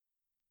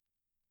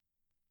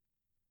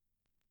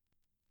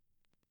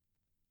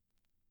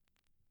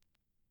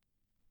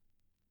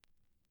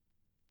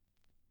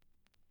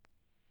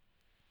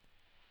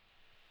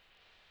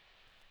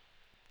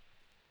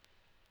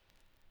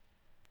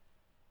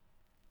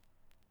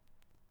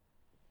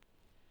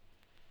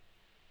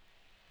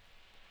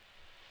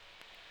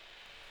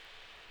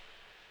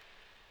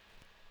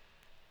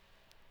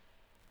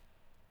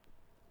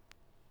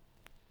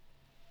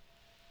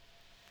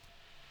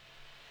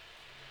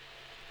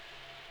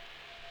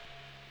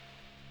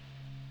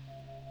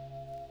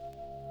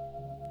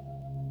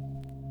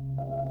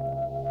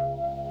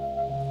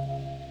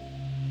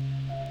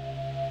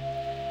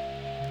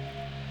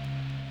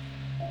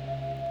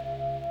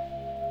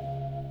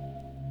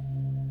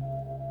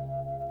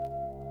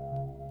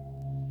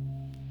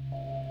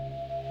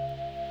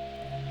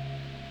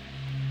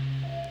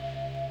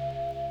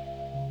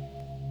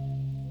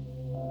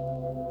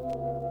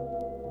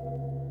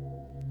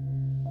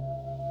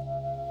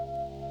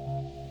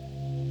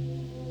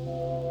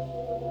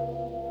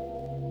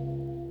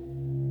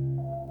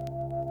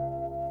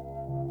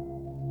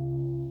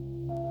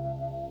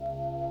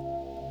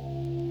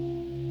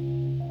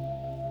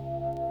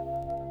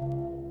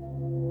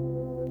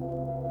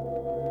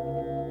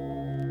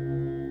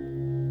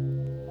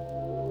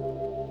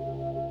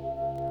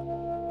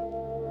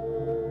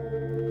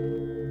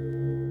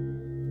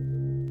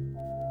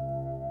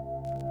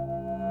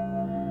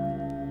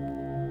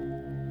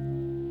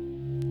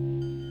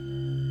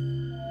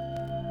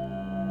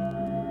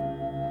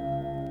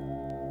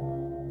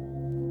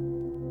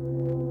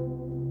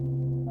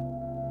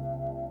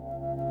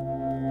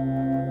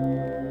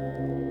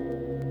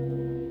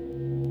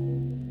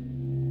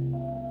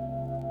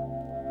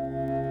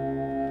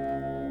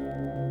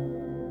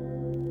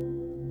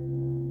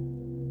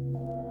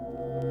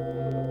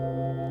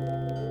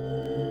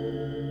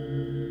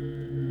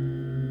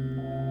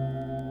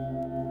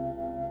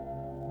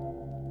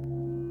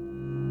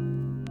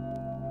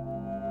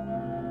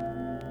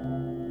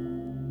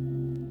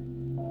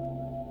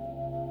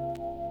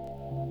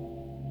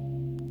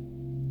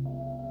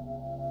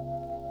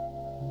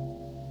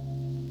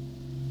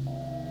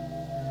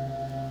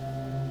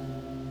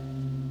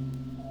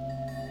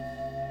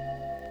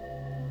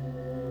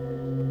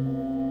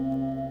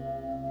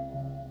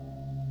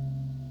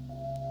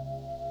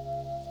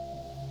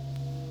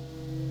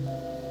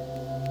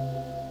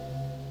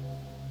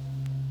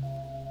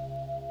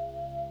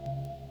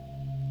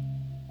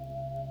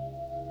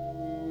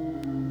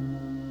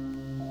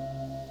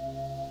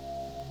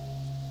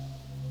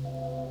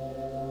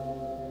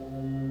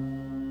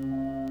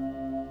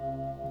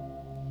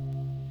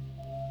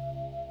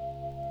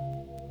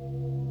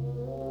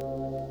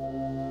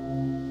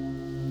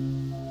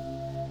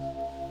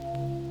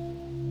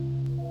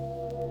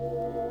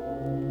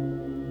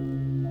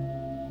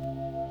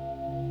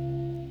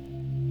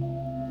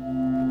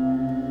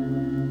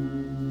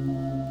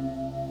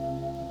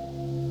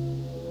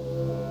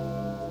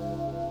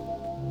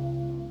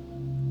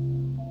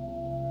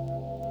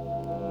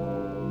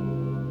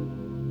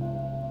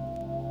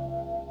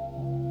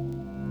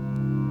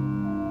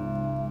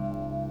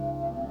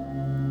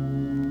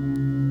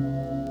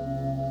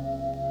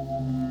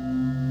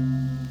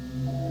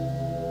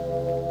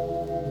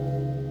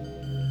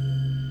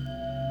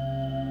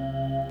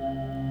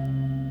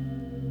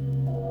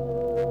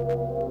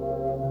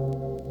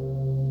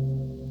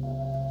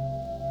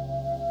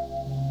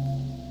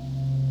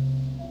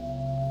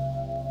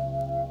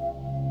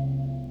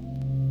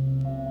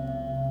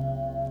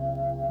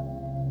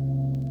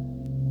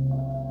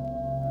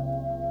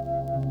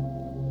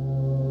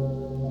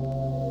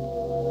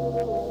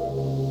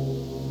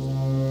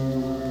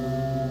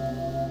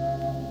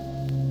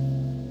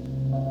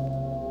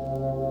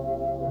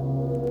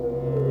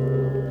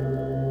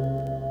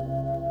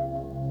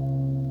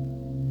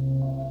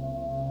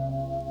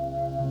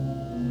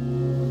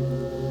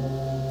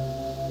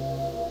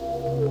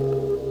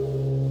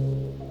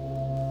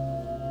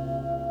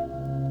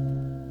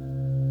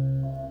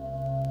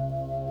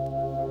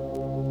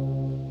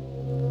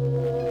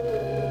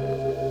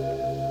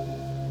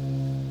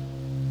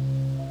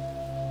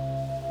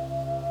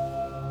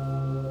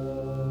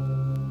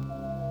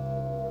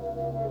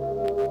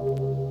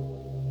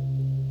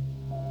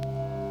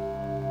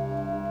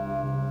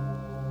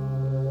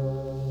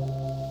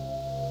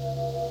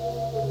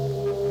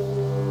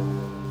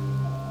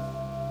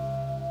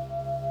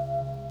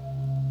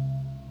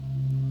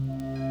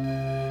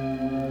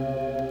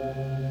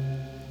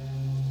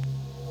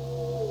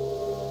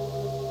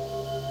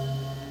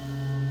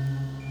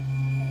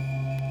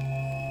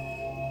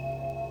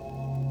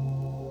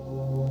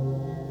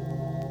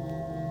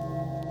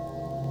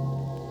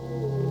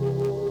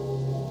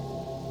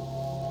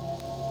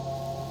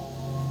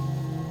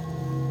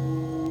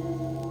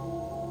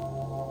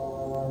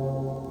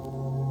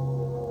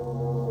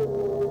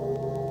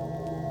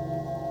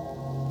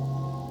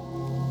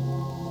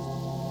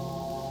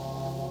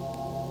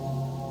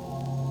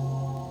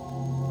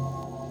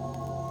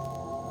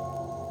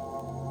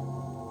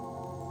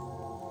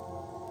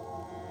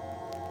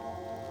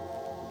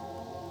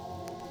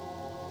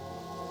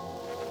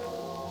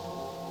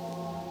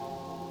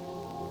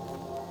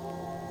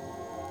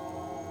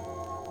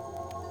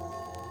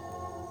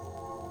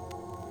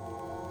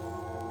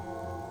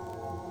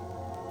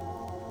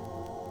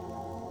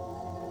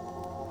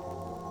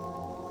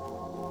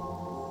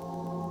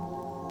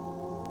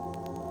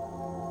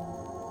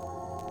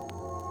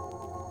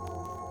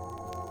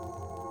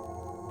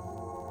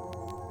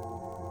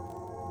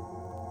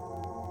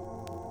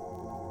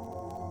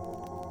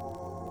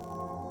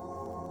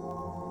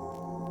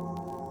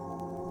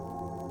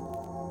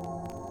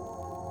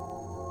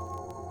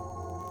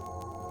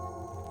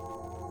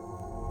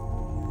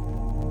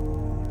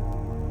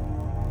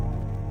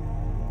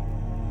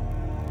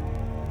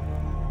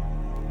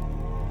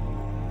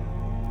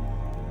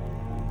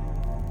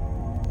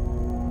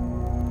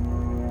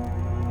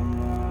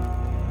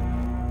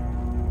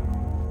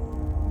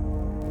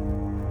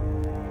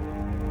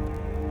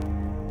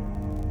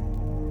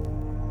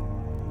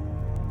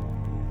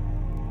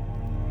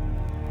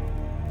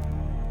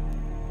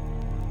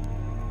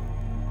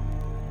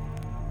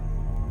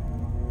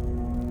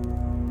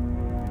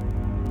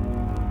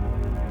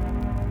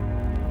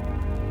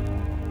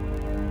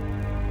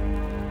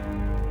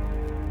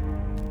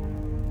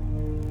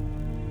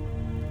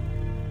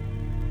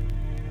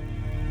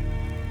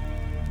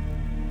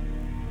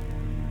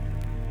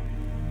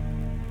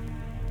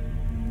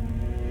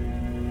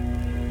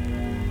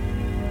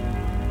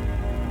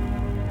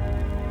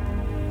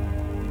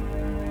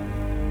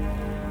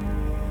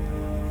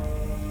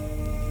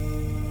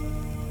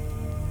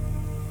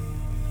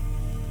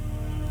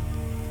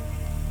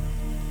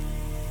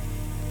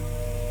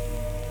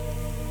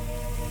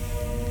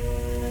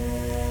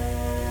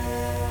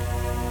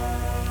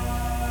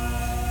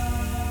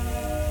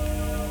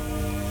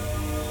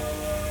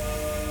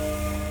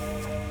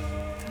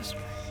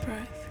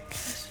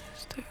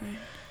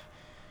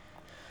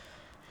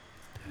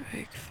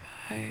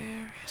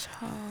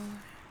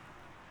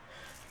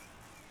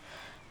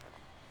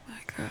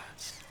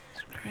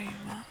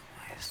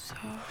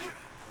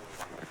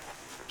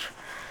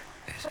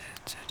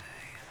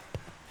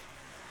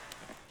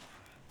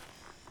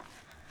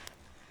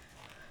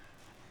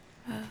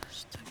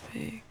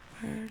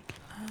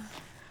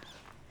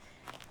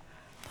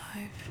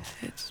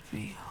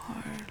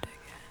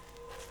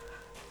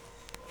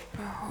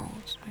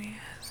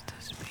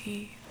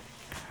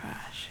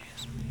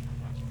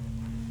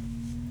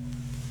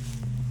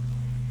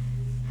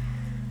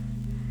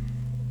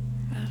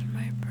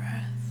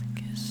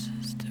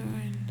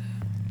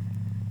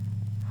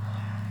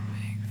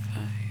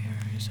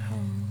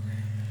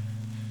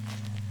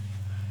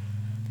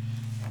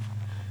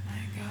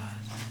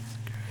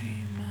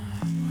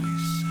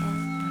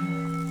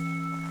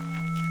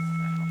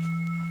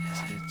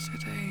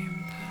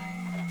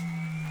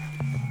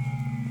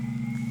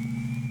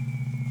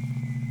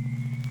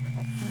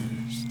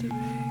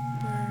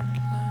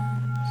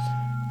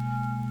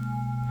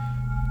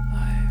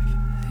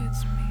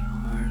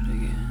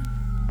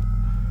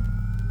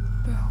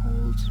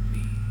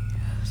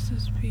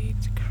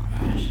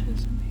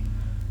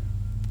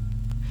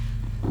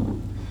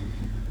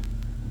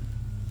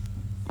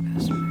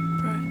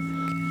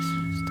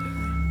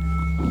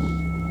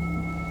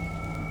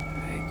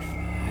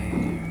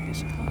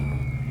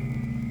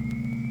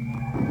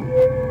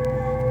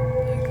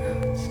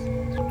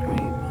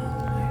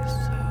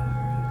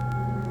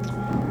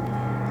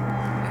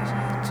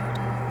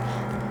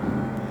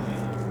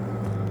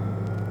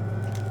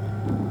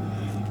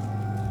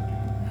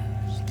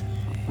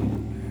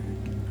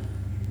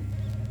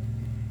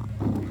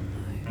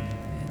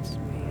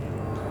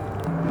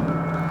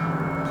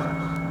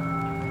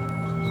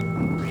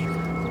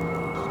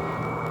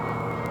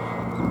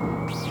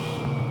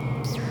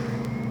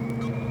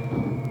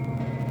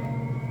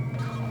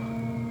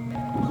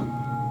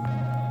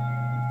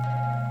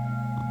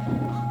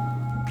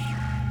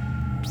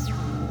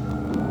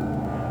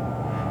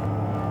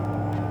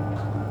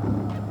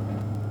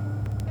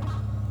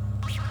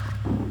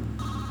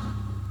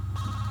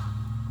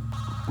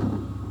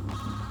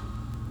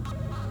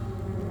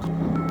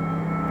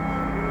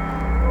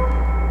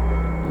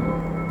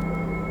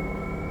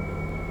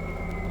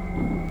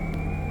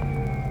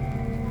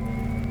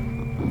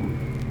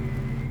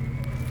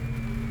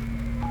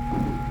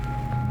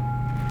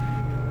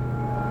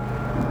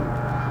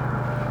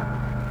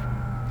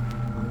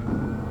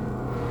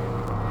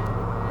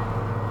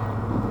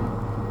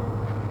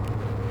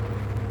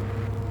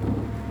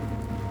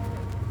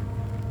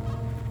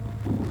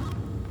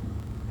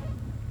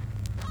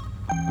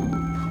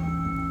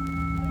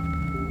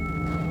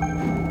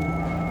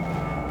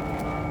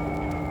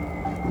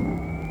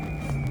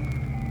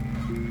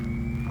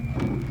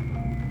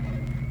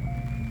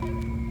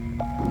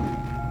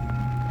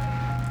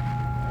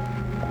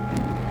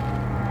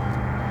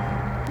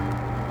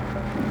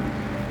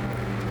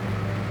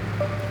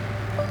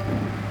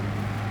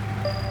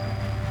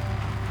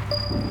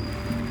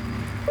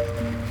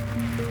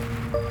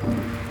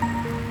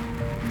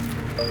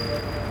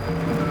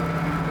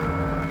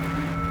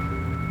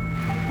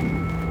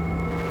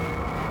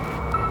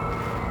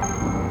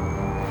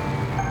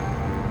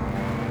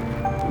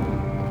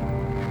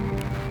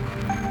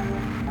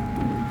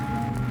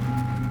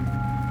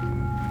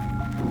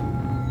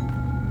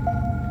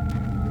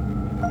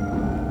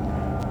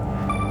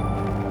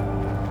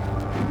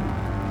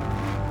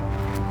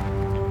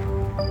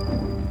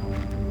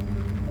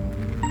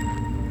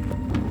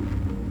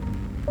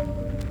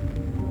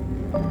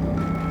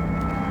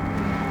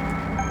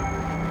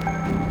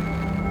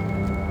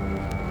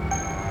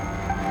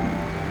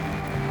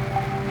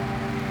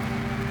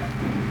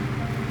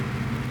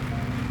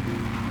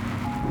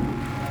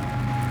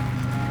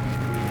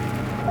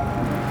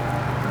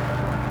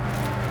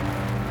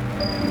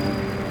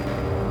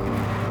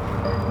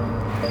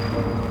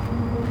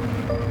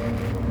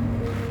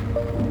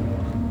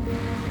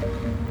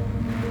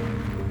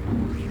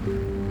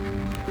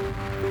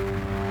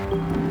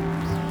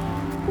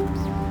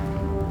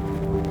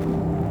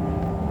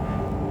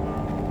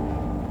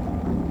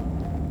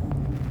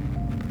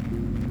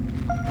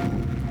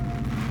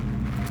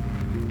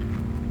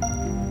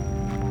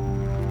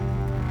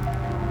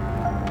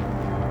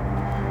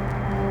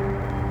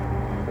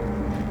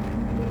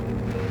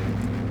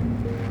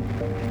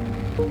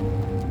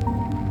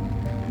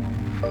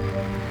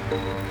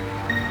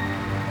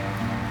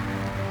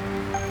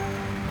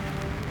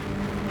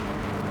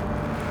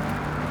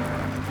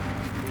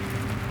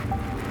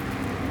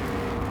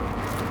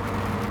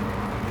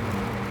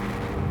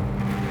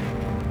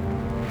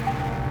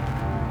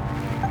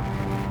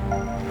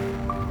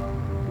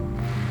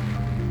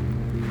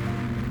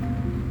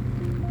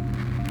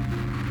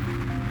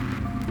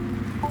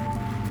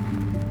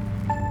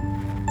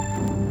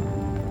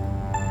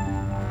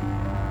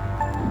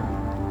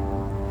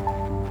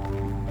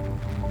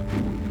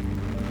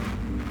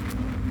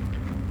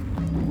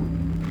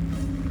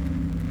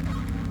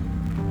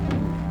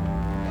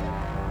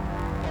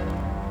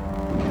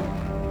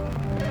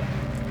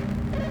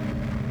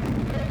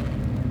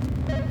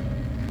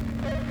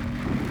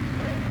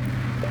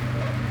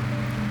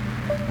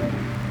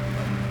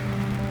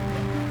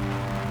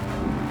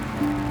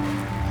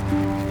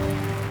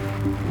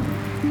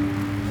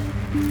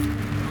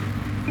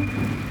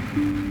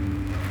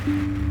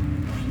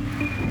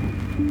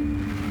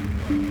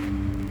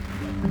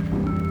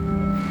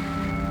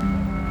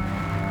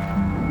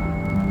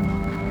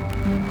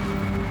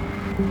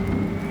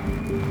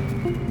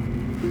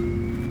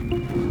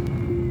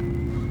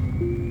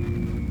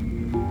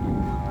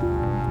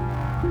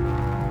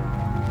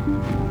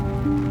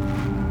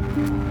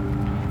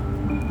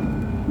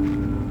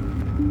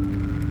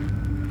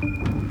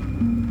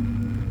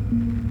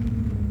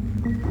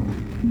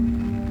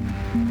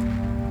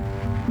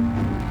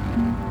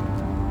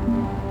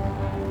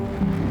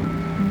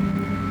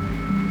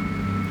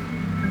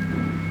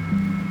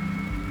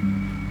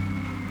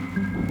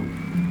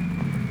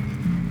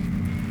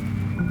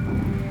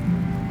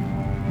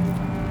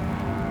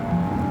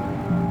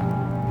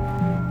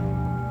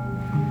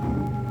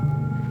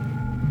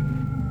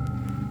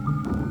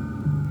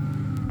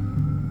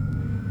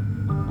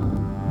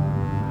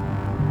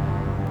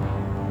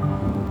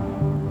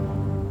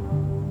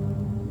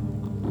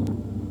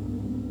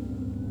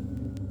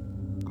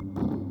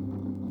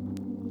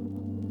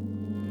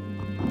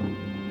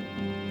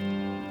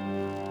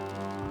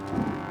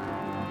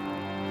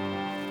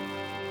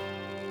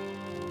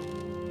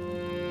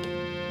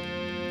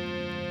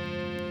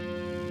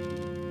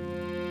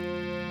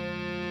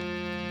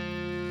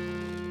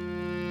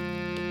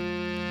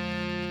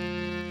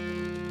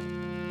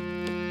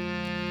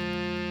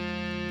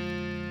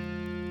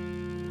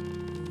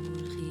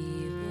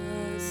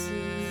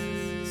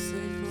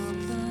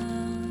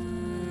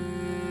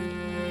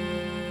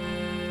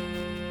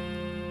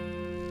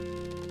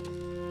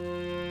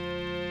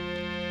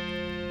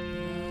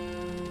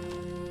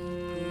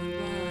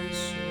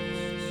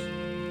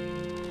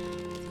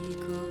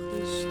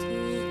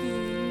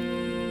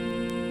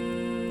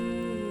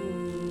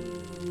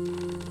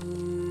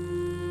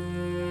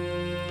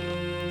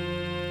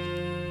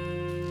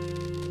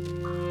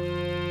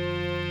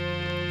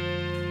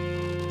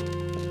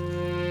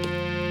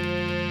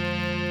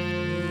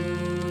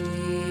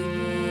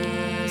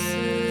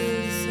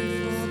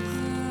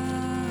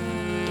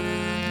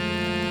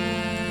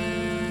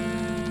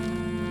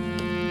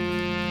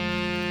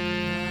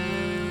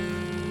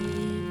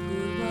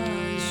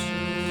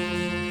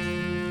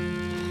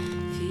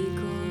Fico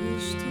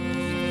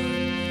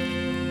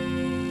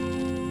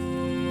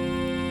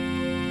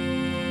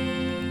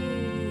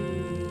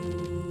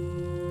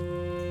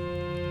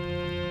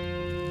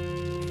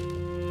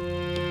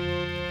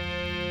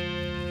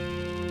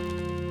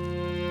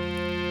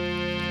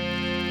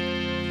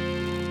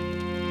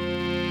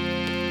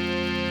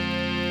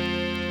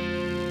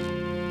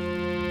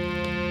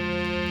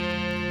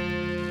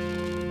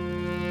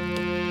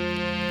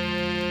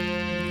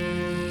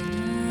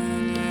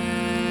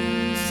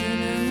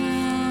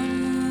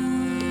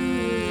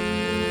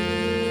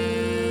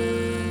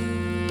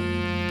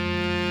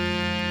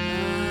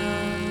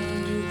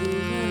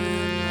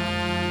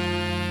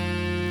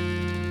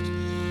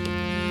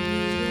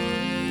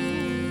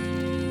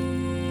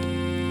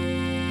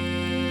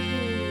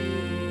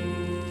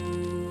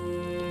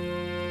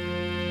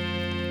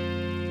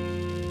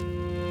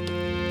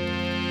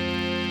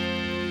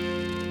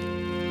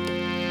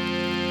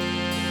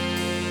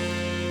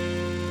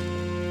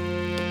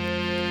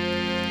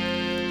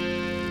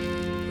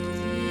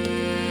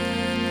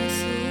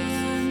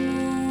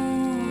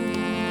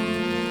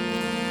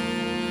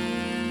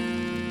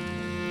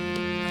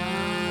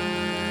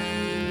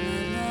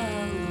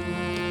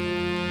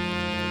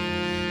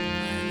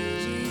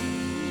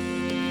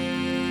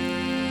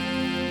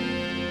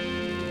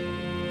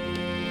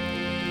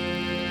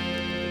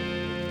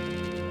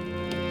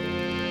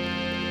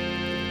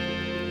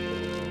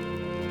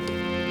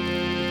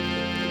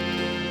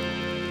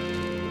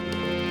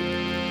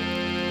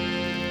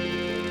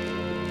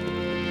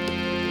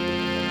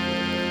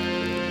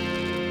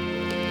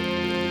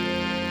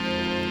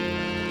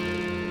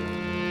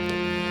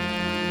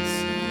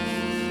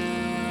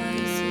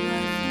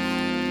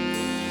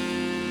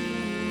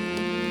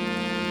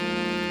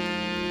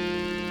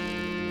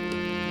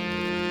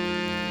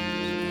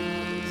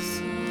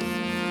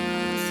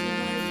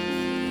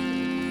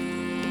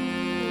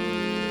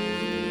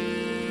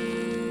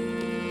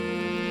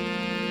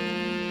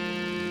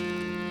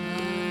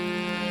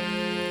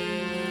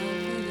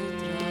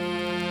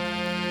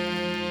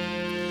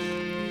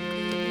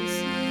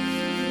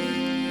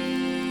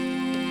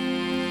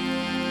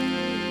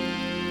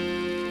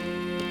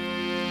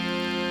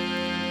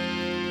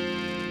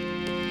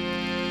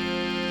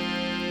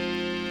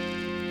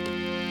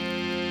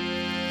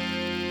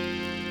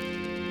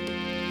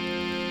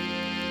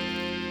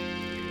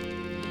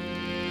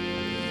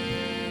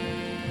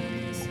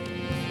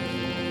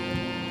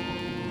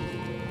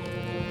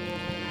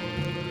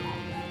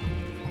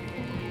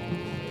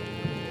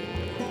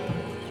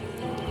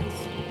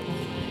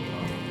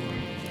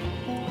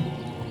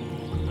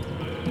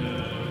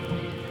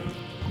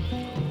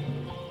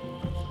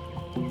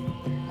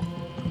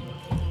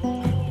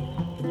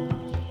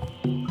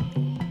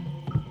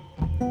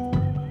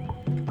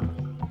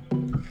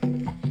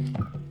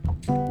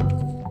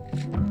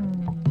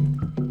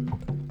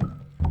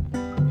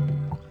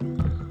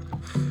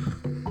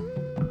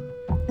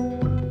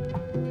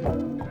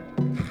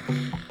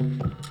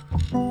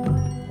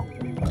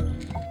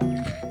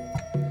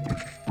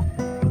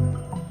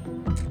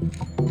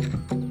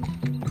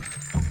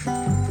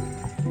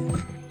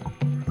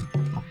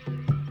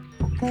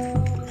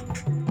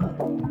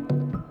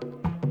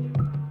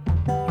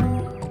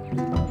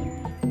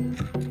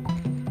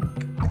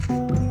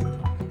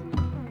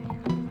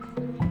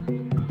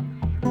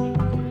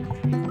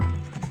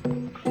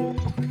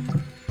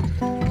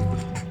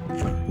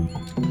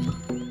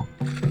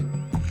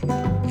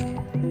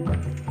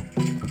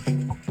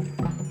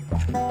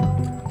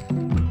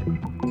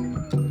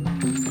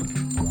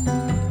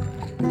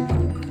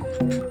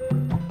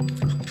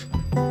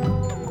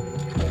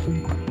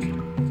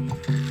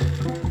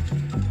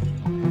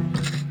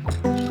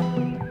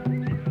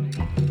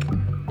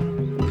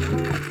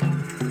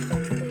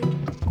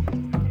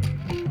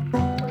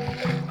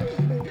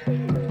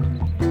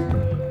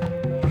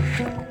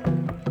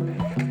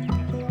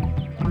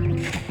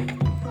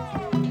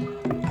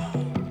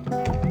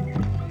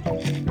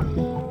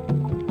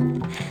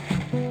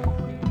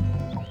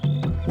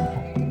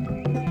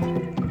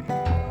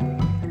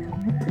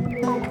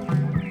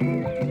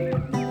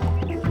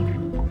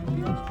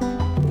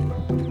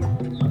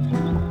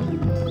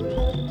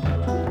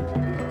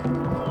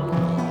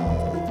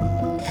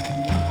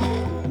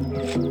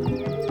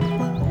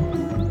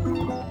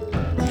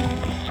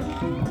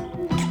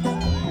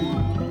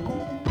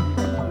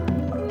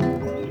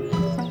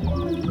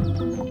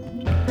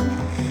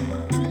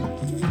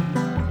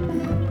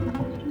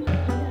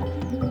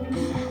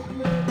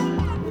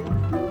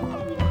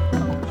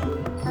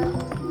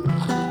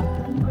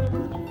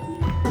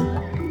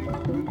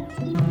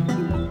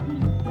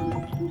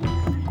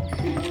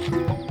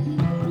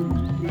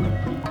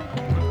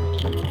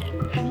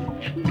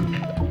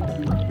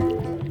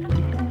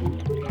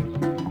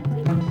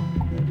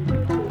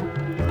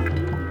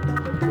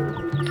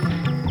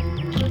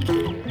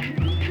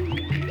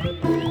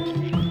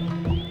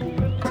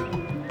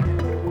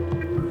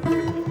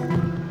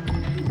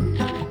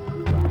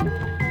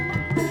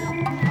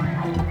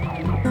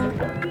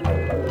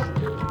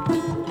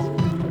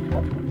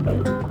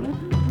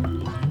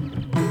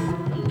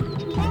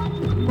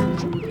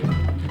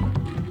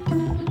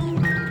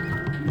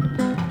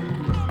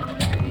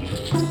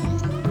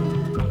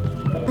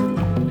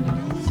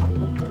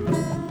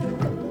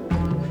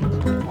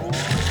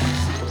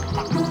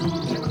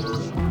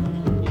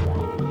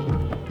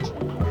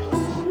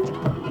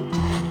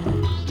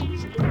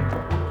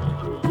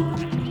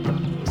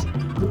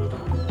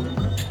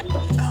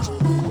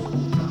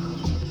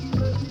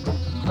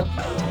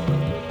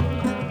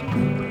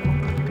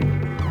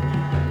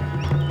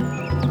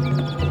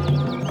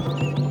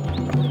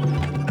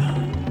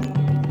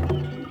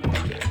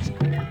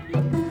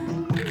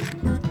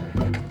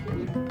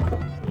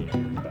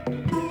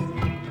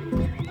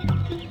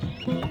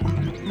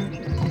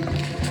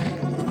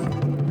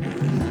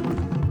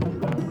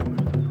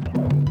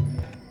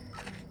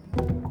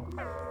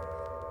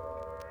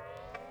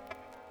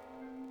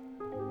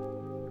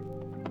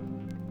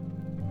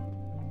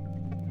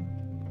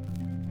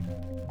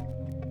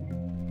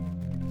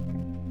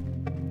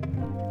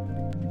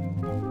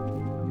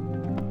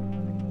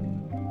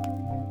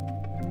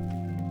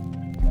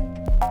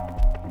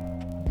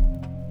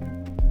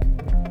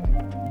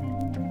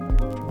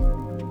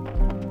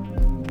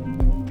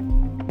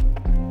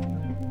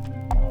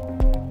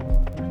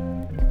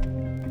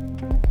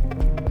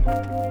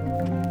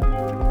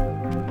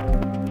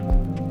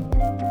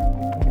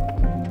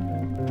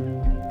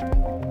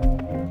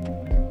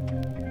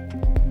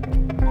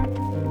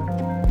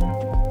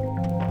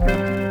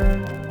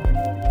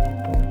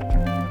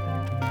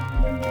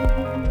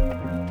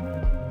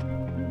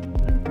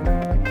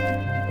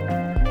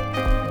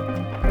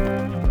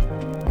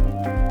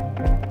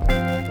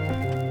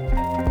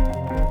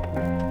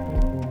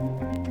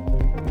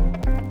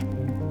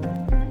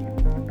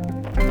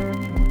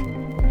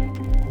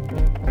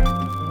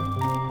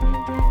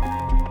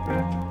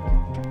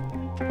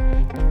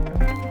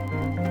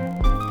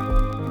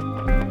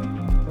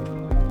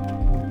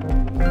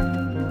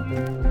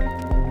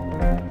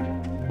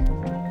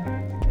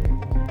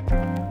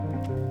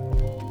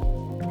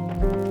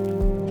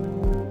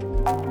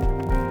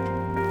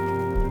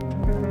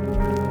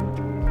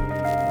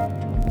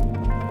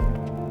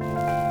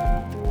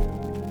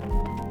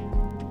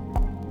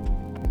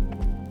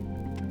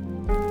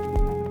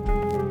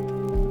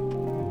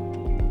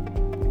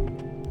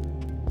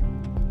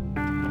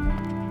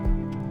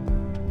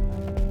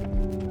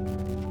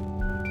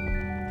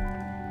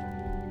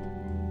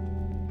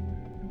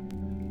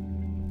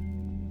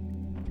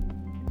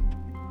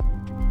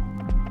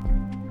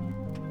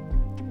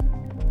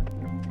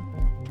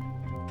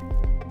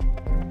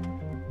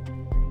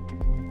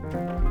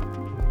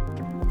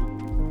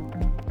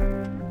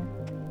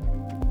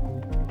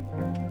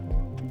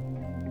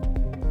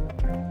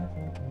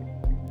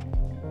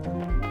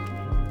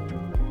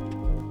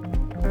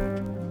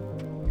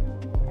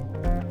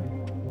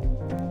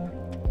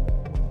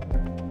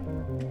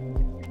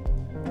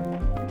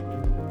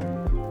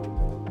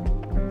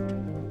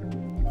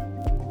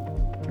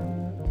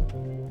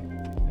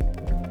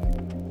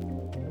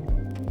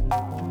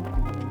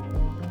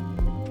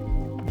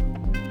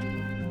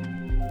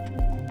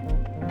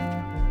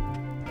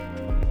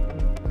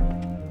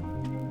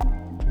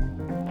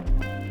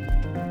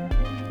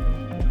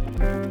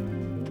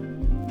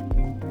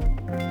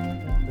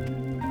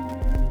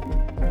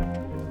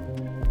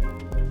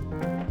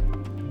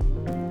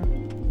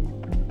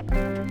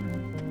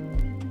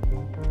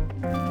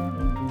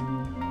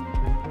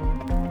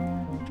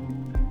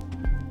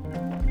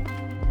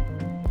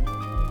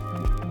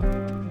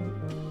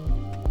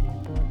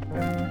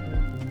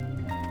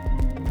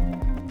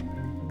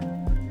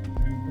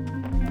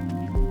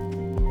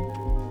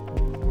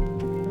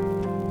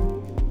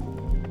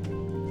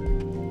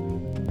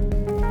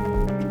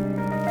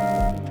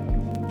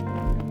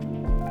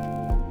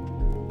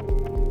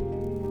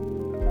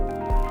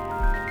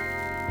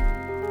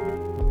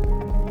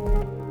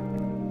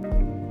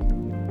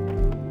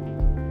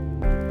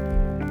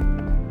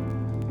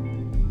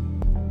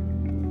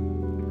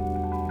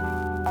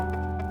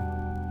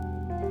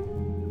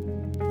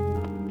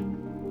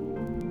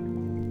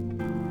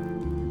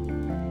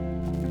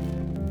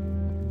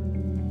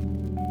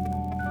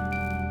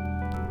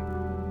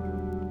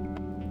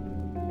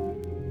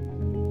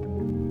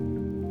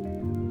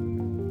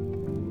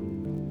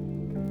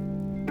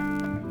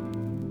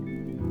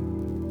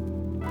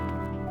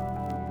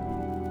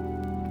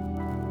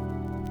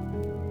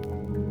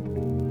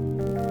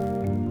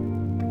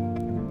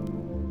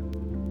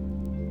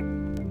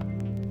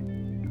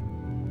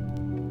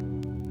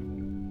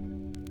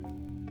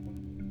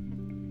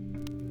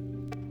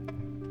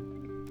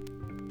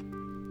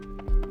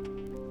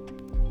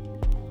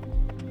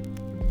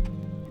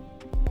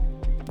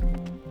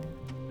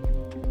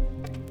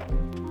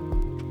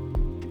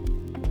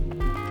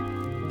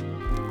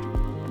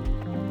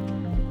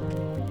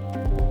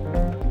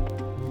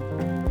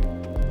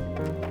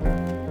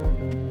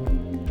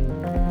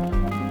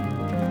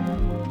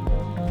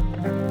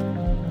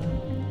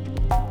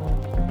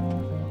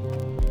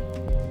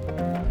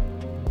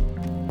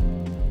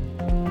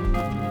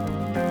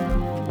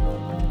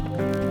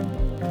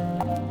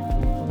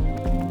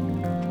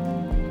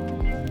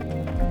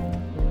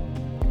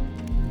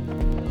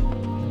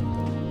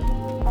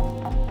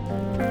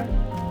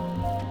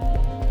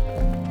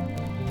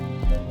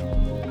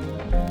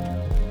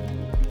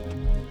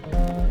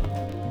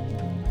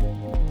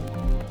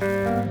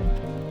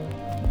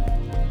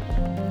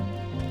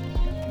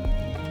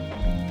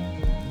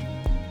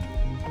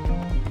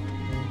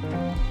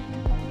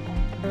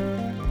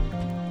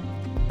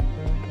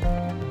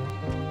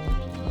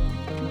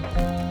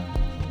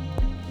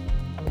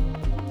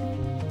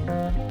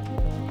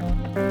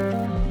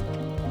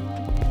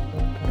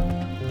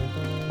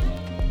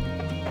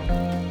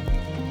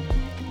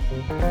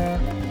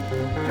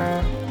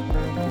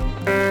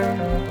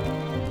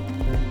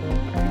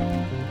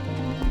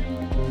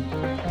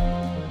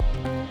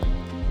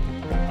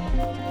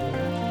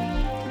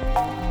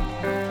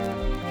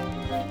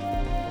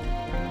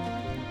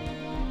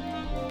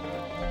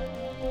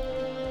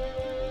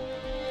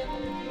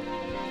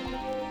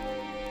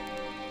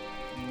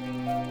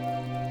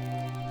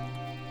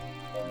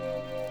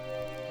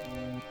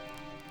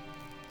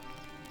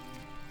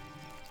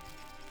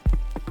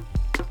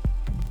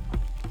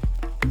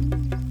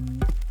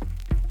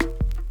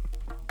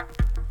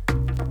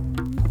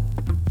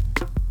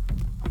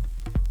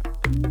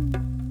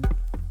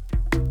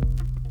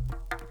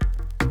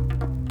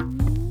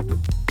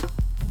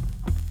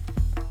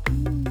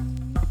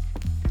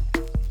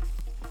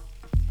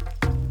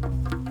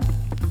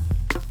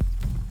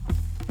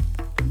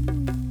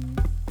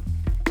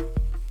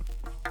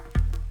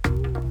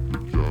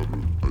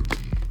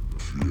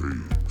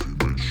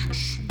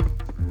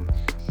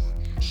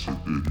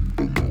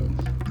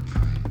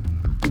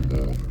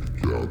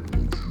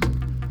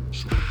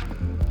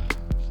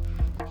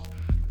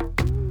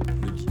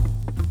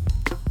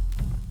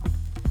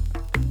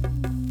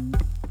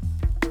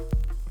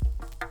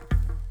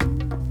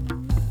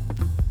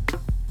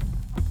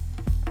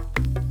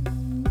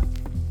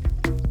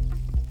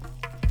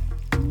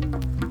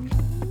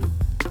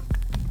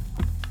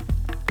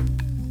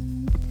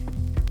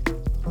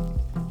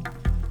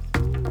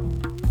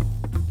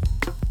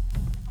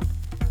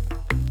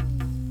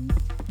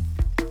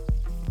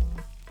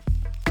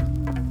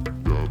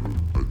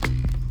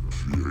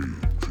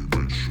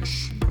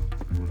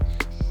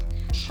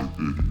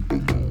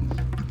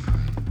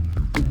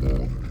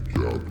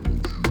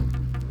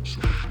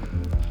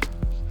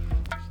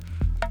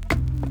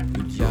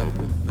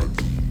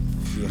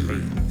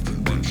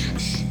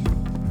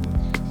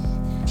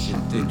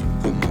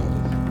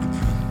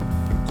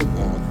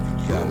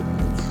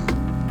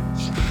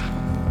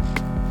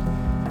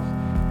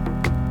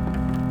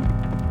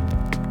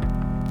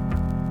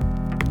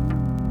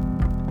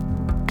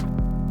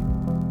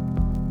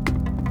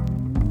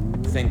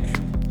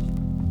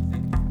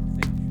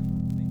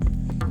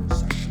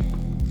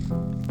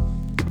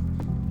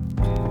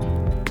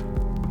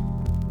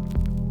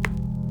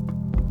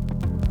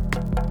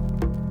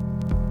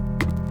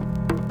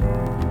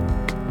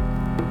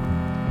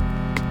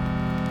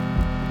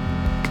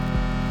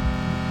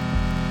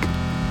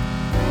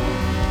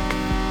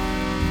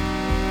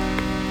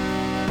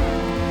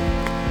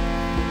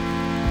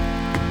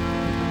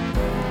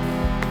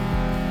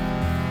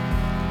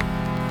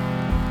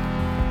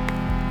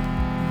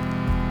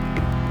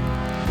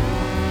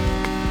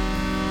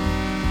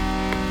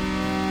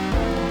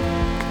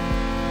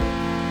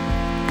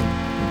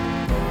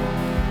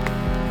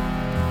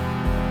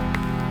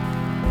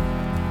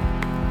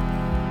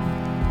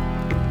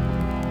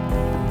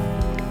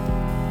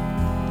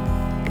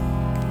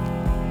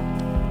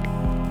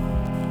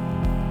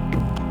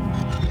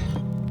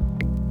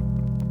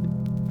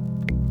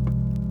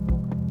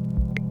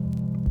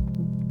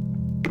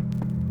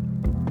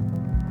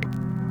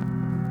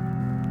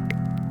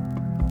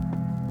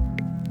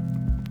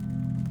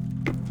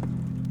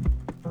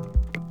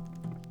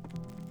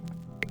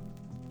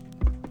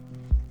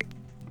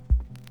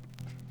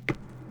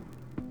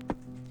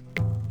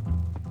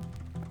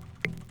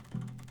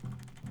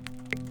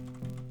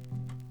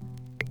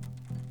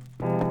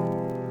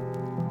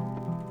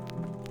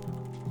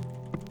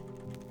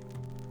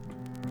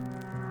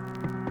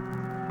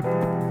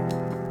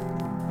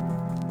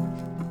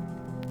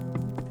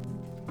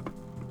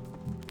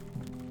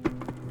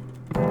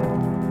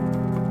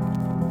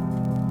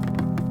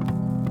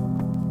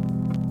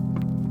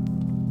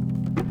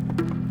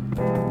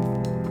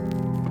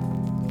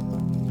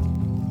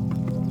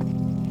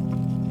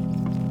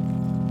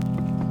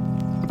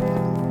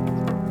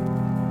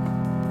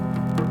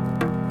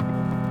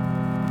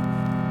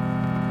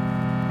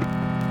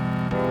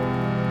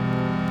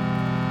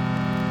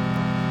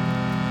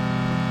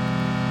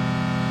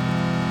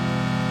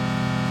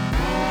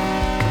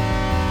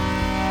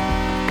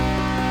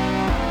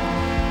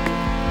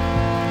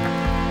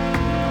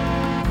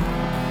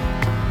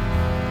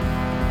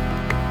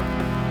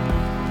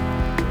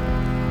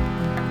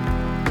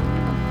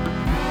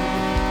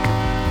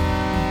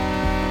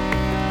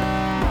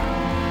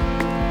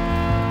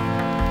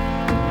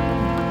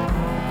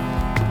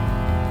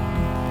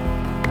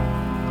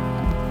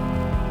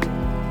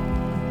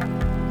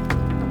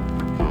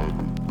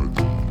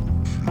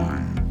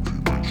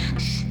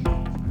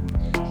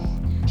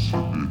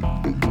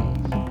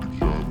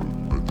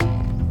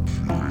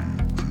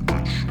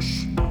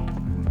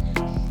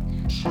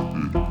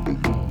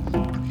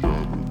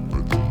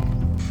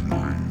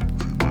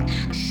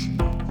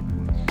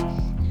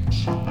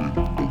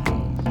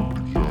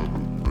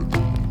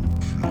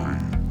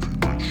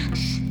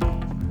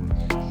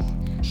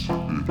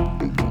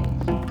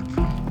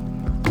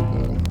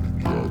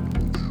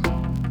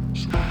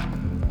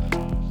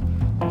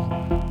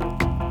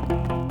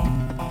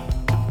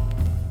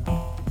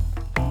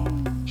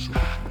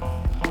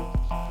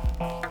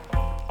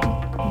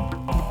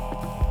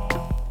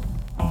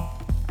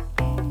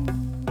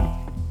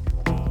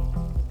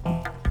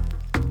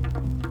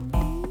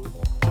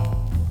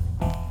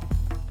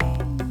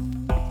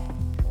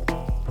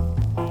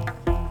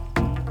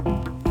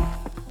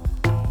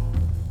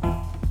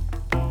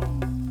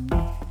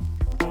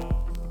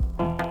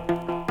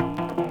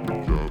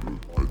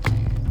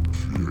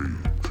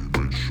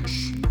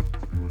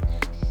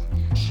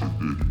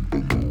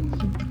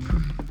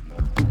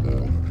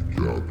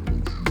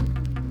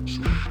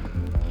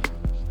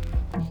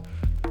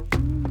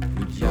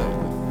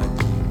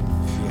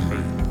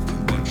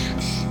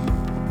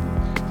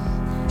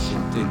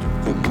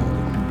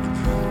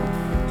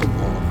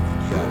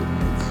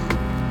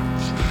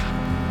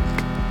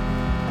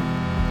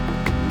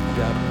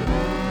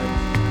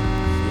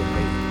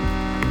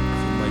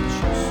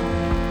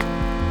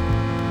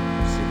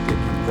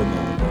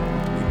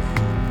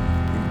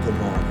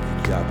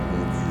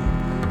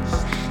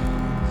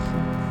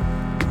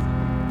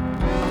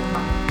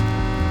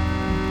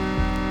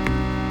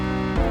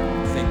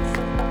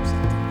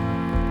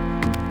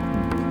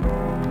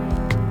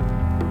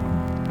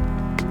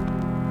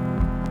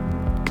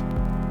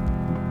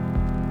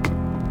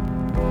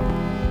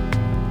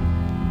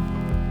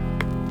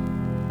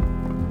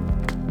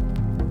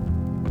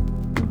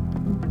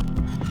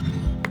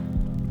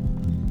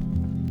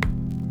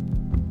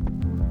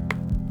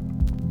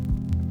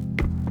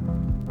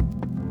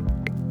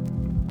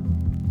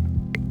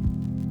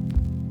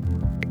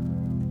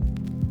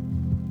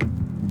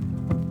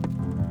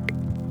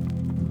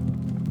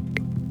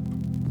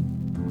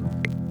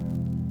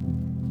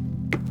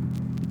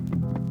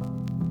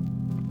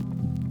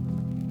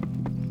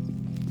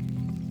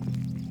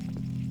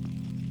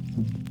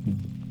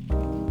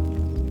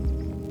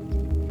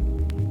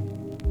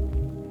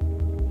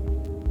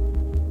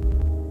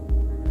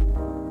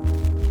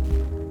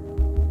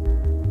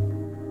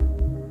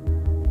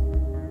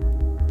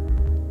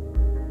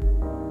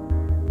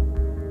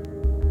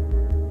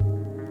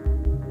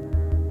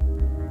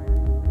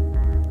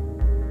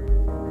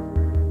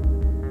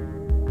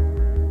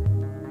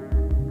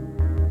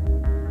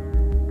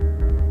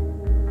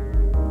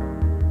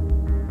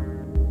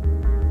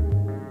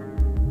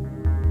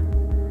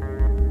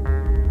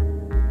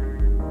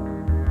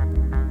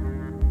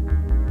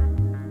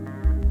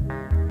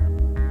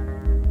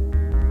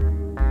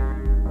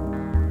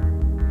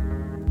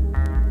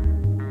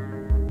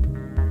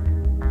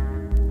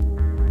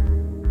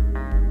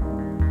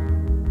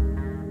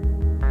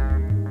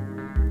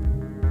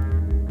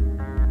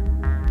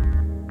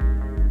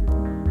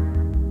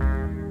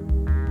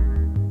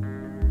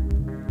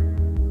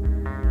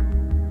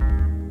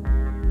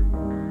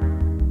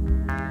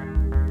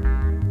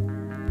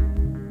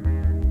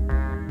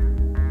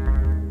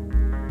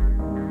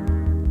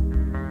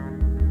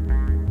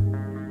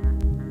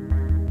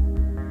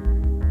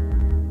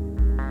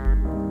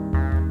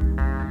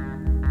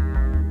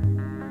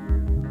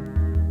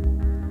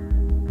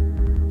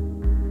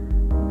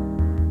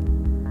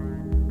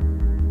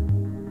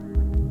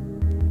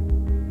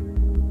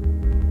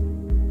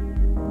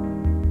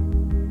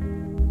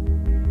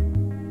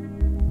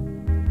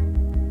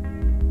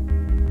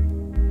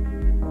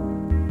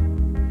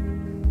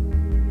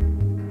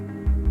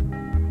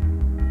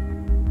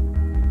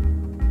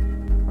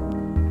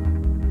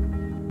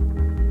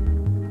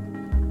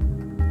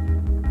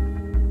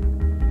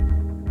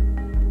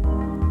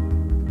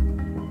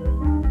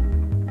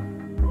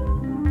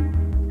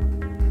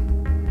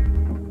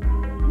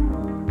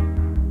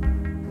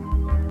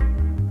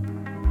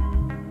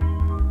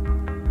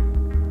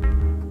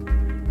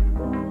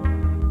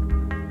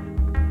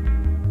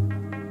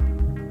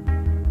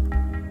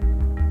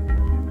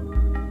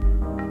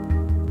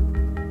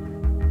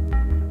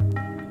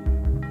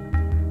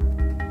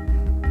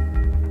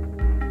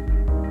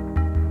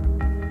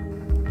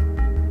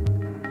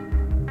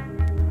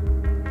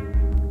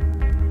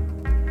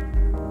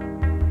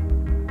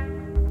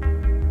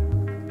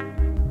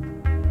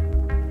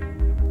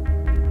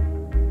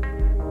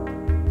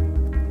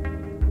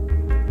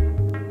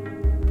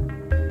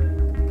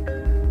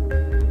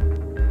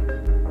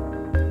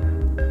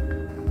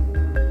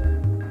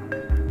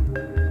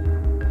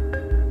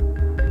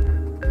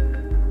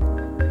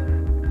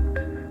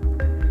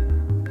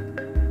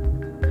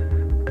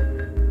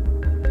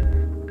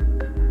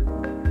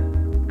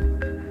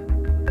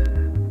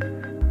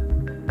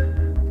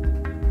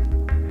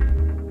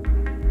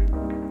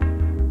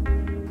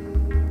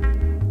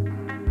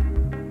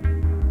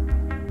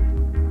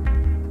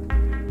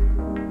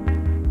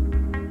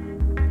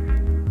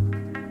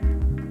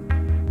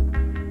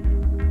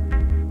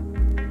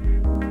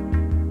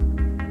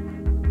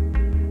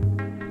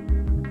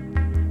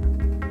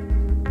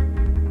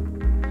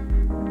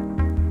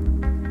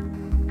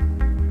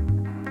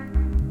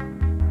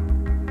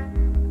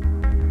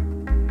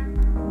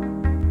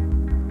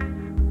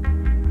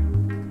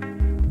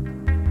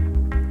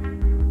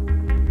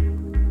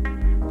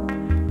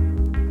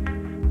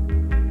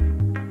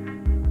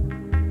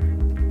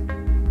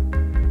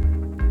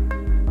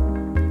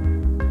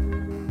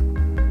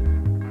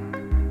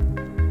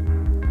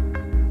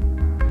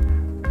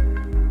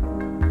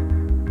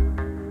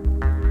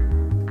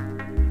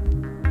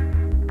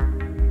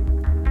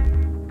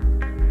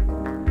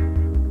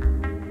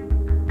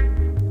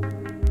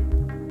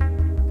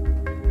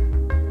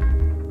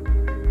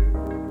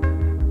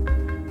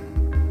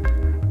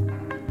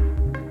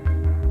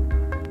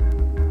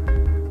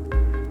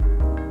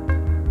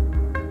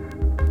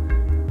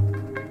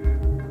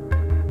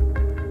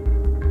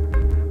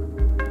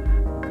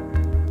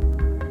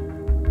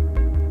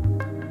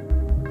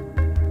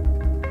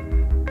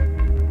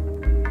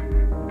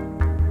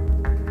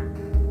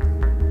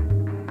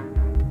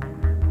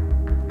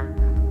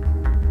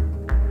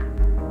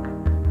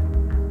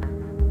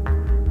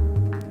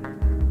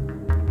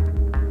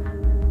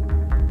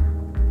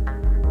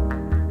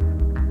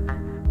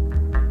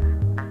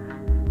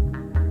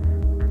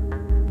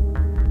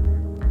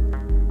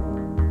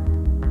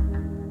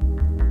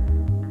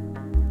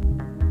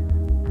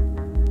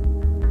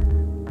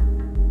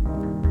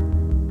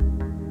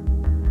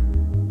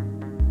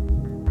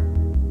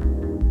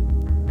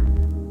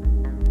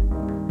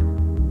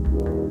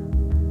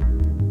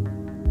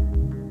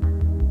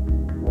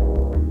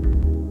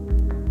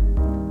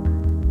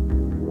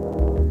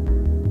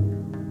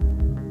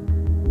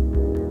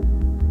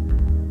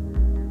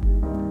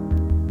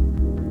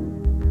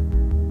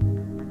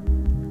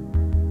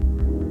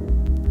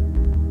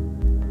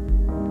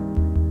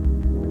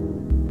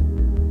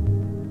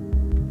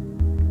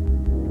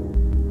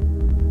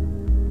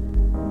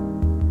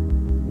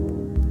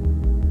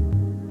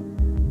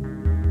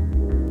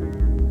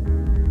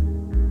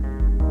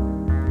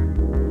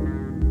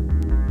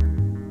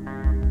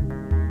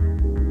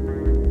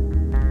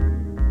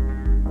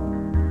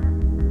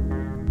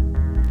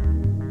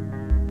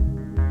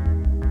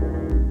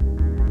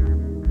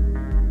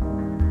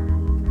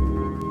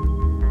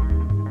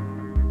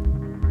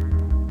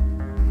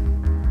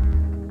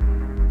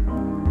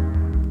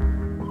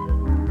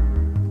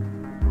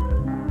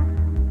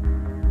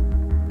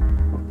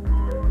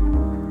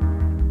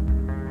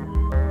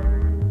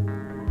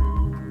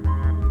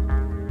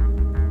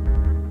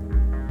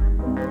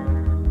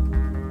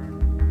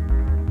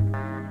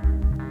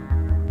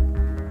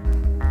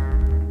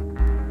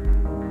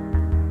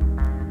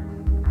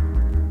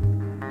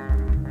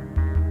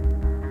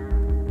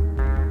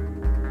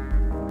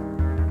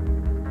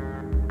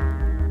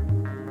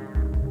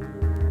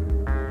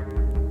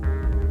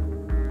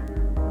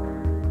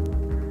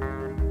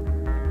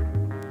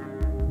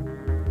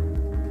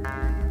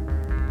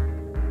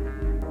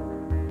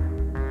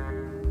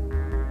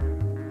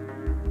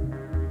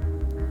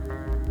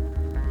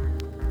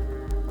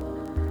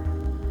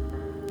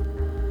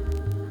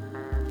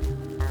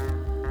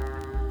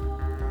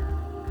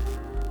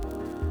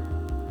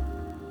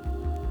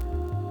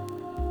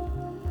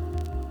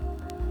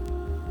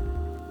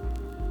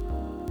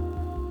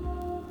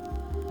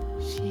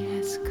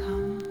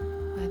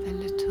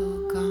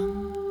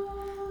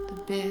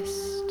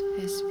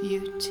is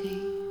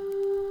beauty.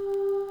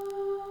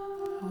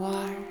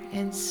 War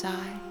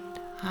inside,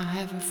 I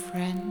have a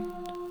friend.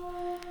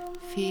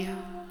 Fears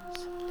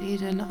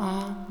lead an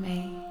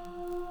army.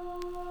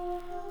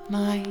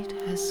 Night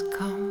has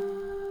come,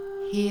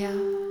 hear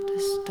the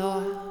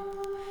storm,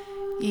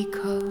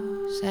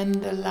 echoes and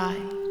the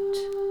light.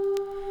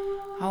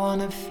 I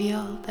wanna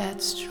feel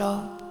that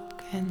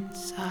stroke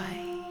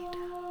inside.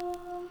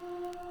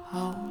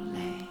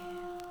 Holy.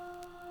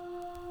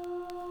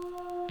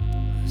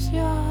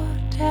 You're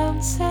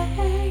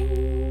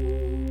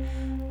dancing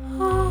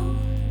all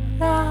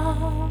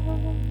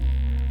around,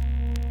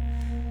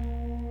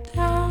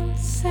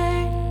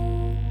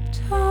 dancing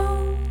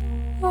toe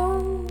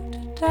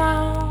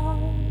down.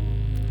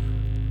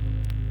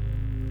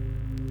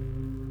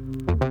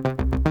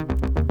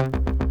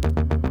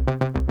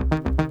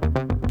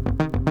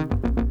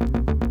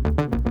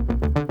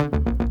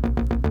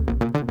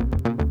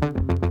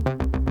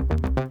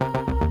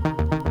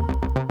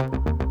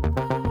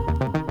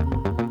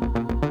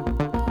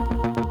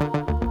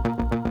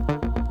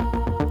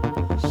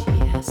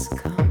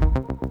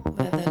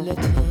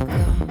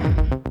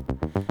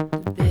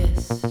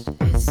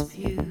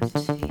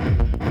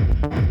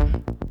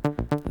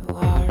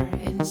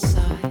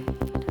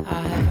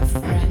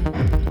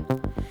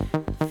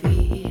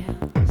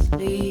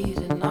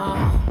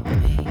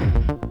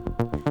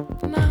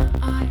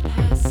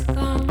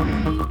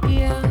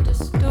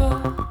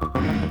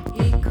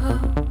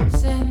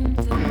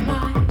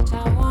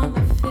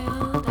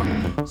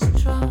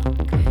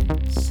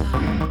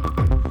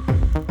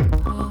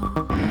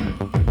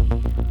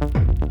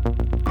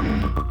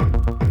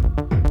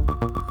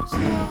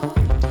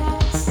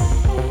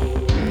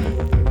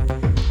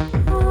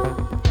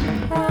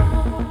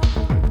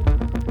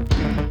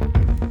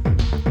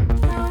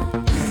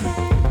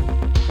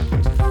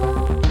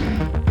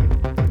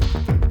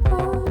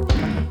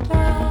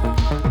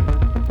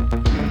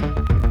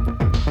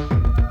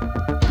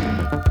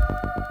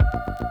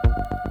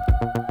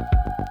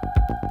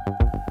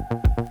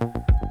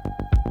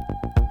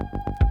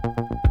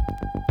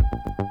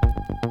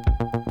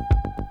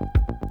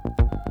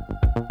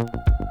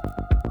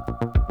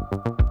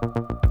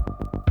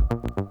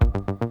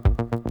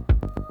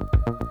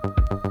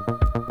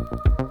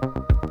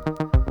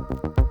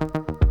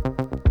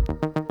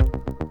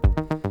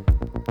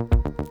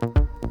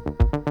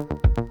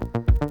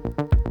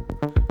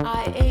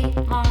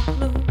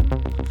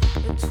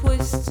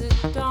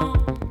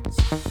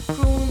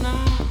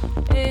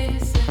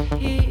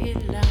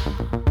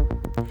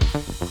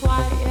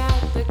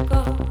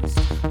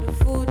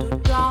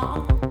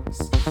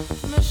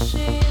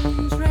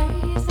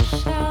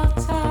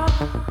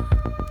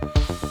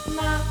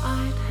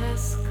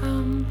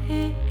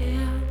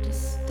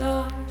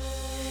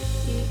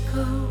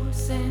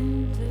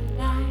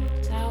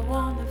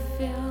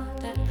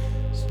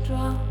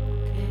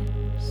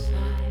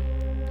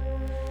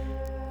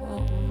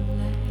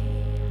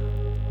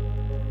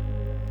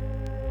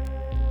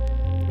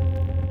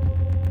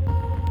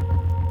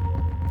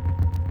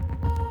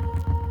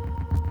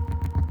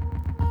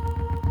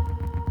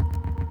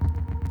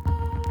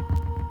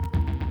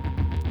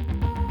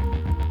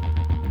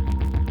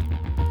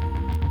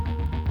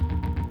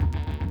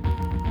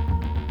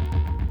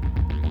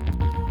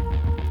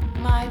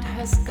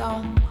 Has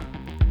gone,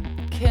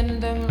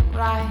 kingdom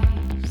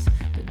rise,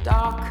 the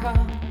darker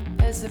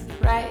is a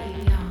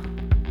prayer,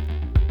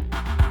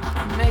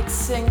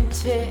 mixing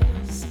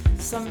tears,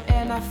 some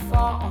inner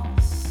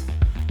force,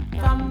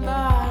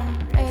 thunder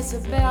is a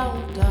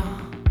builder.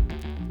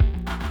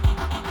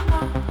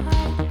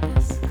 Night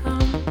has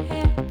come,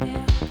 here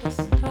the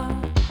star,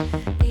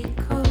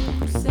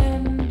 echoes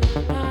in the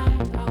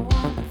light, I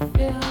wanna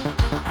feel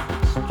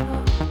the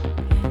stroke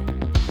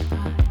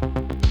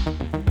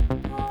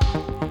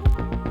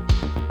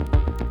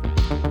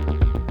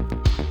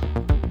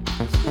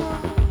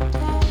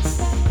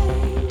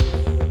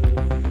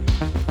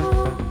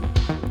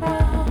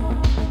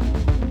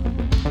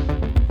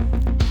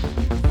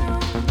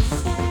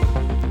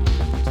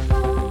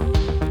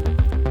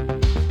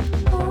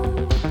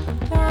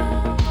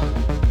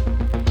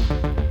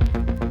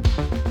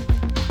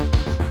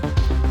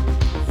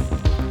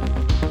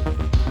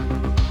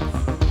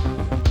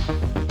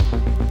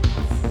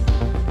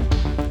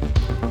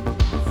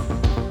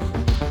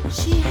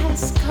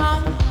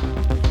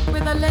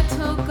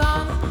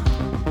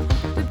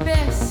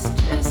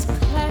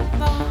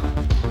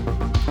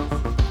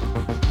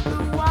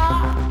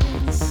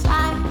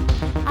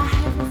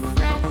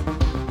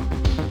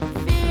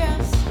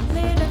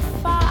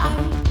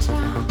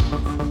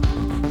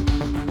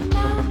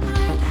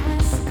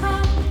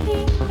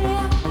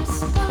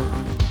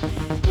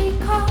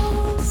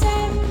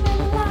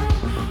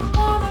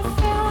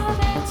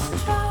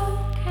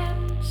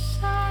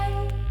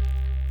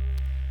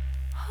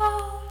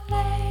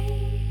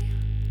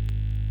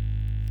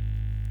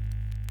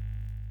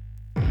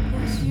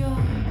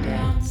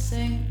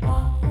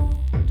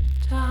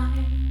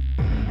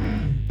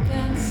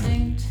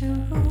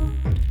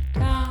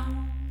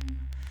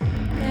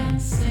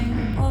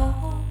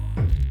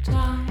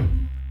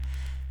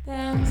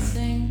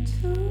dancing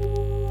to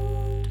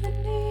the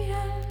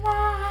neon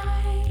light.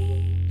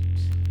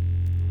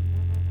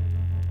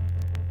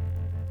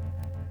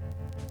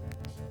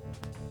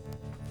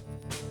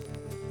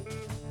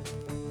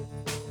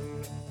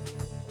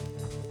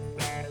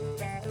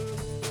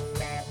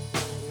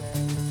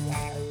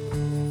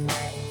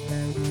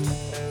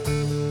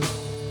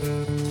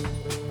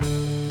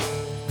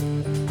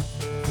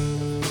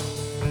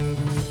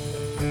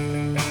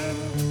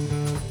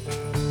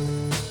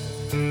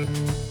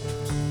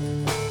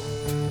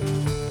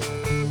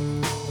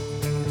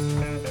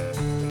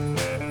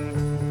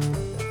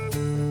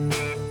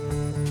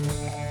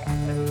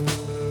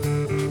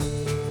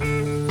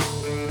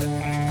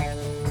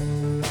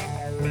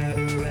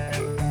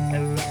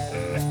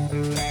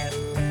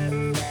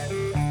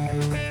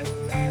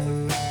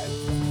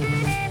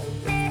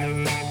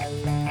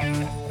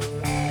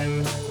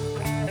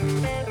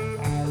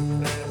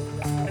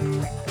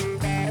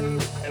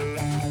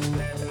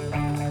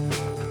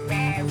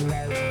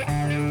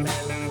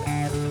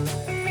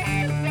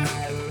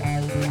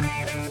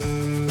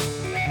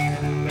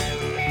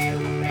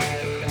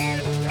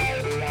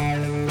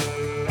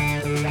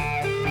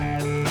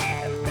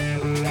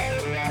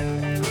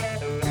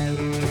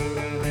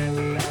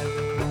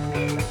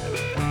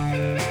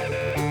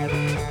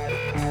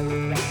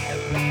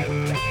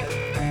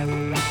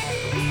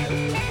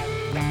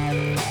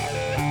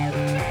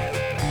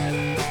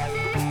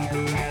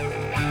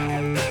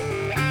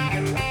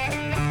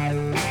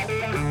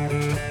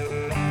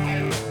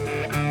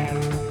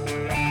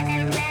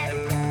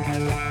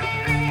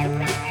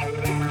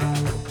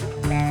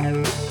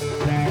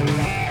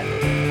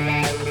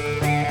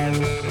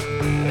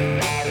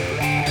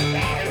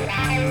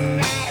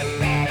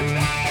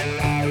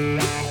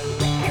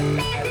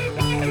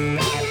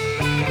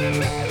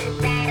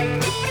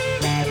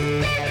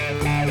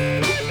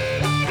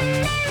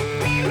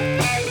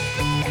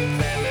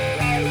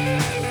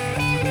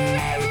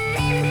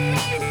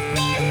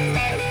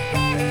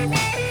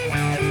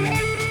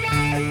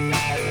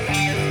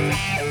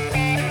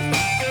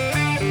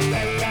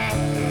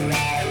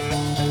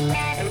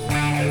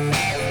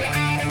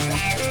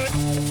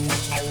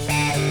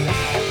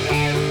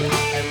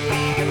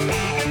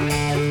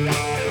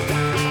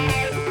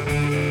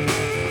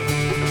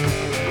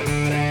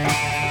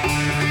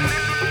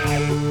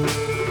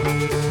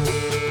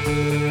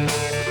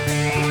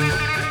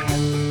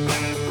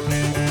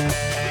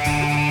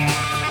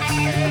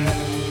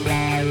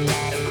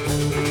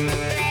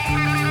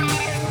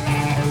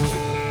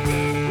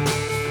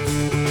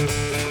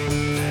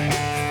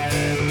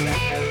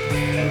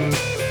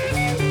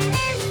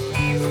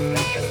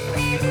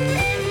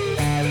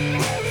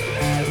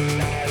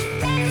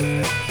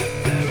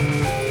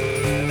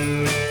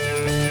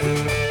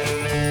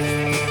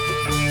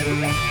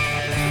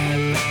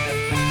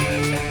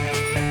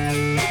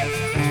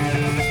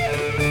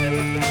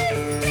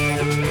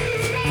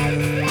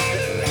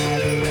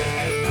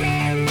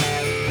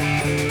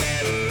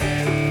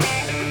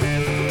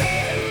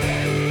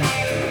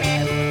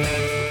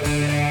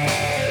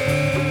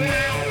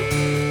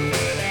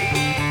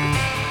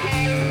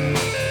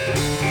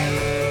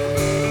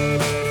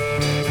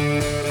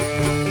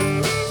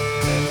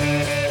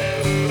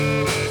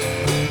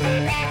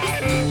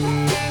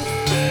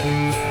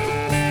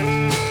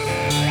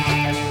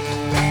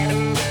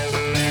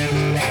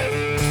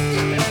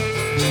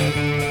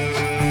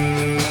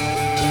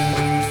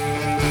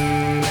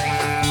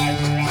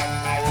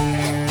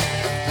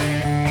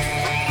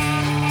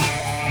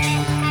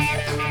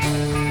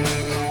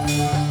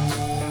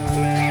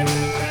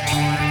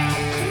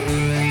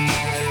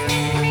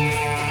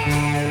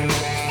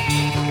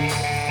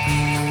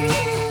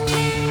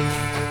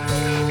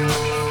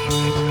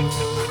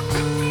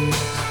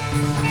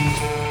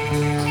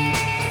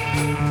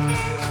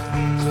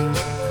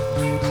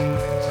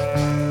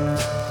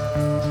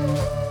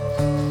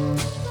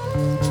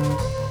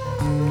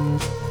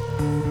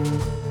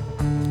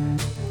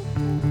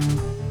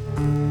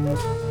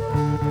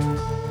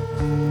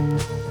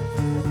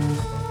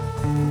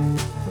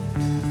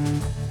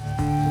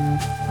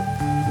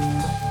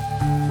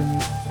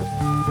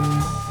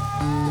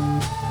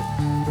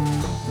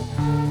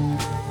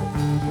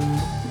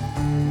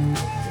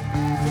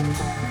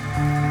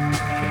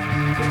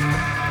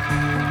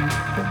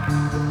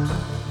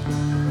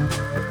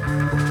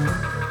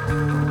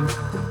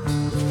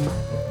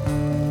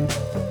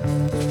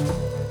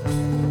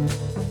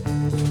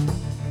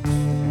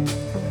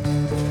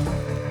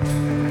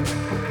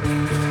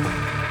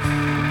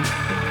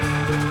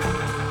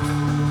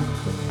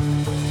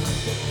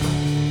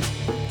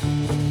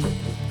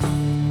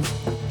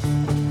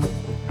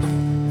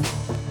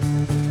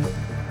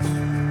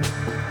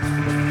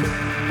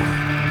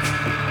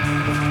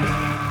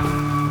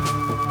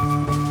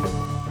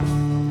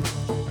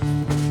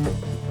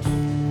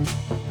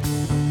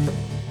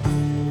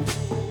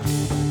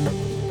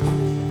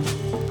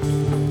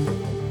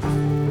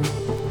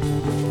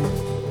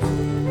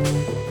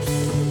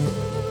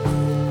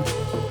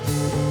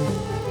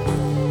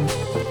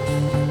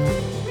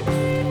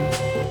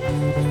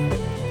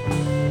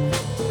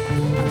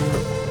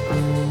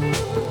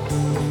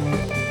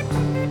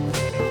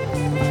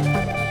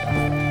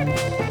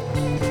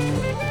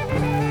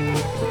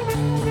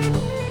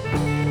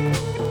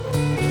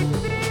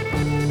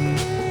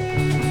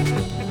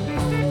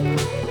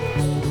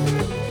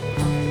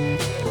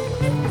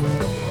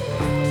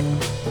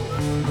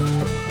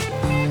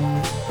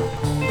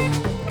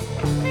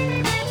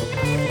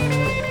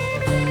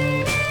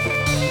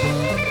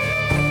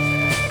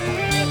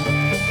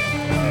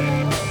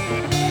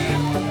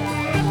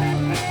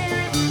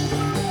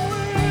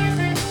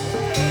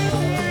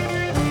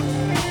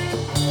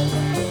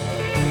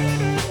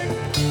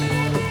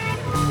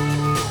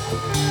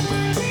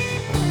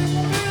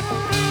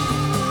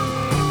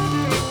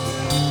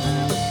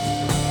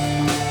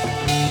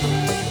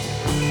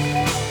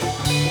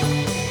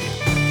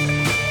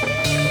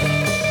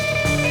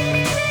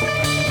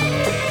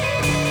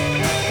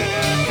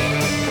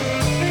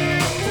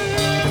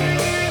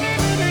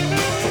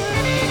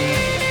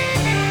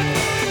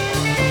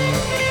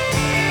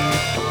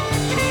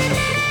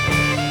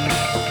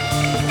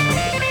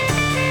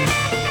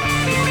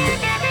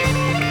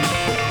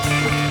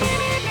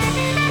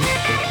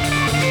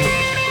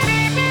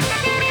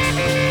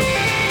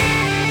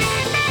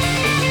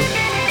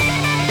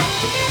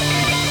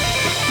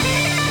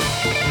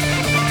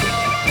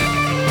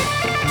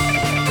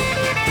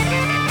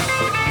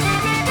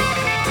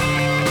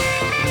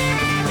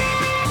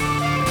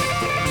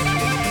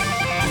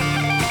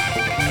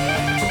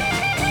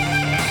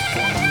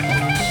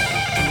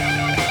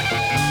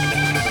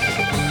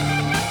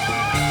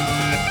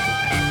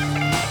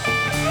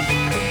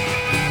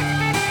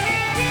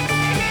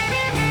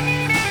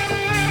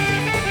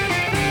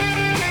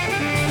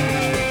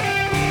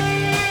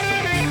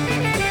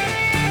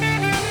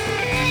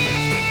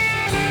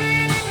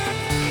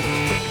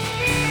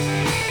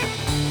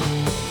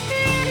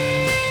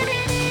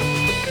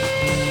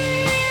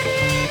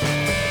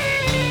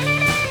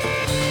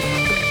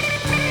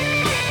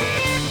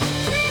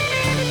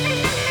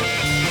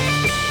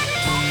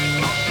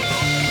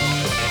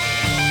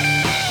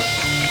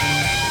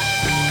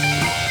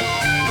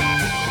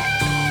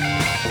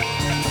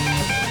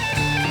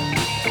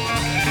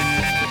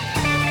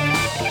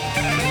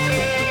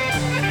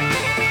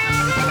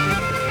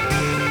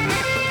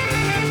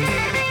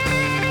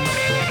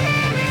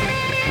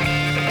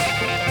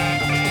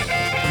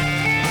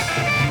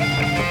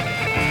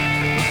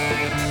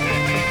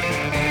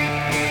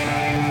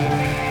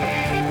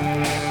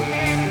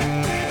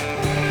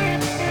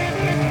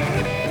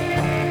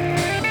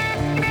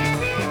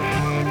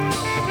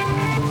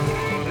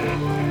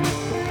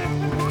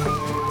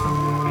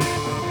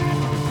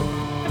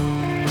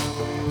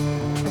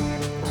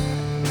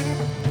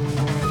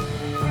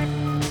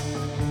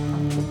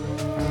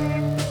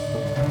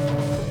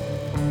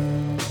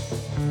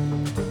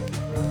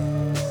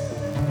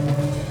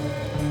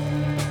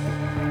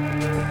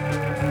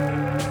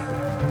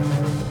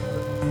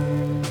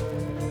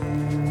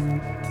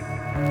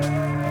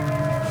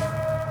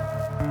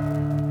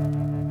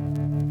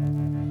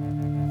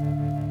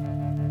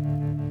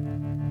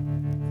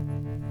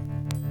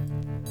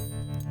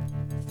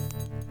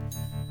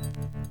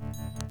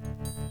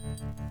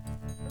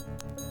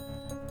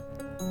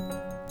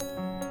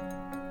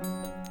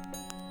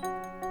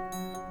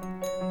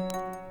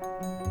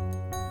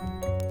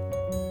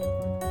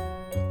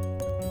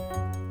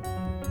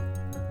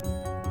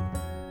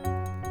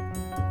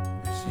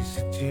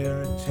 sit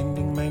here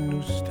attending my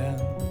newsstand,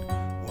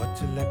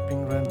 water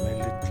lapping round my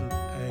little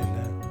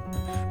island.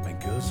 My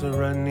girls are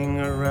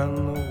running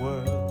around the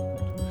world.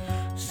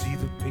 See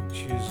the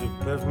pictures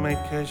above my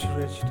cash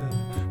register.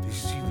 They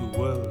see the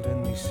world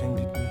and they send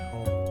it me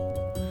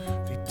home.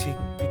 They take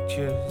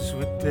pictures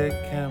with their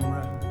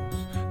cameras.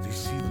 They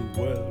see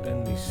the world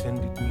and they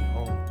send it me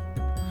home.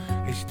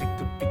 I stick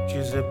the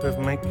pictures above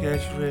my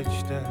cash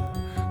register.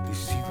 They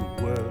see the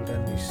world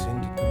and they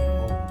send it me home.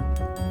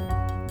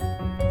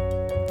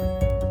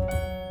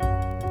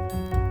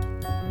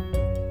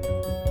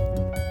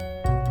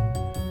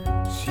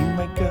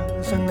 My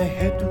girls and they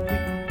head to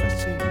big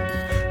buses.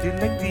 They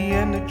like the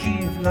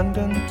energy of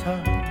London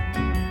town.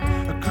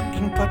 A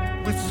cooking pot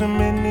with so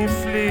many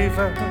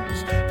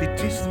flavors. They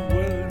taste the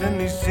world and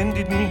they send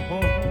it me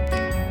home.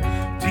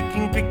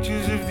 Taking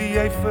pictures of the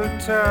Eiffel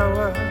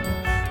Tower,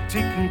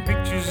 taking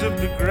pictures of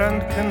the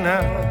Grand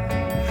Canal.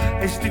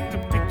 I stick the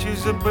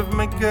pictures above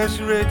my cash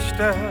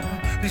register.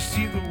 They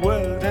see the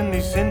world and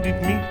they send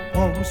it me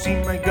home. See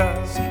my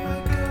girls,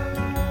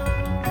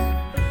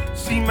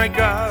 see my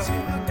girls, see my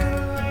girls.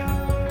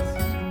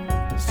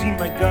 See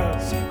my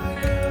girls,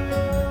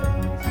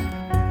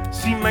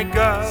 see my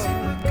girls,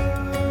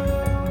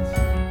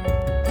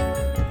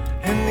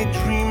 and they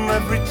dream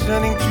of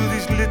returning to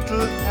this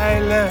little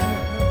island,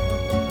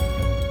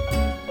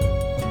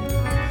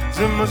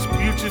 the most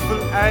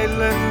beautiful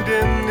island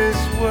in this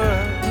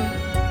world.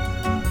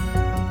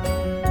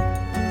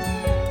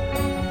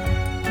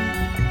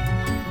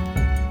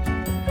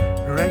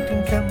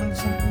 Riding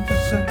camels in the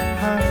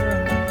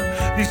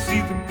Sahara, they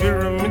see the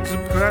pyramids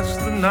across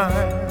the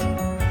Nile.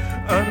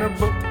 On a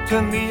boat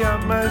in the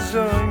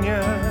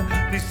Amazonia,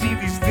 they see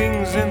these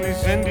things and they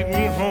send it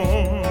me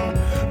home.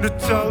 The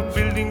tall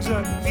buildings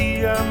of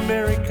the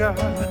America,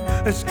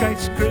 the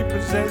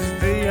skyscrapers as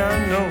they are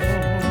known.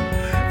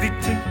 They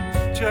take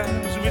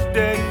pictures with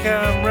their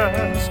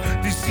cameras.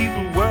 They see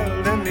the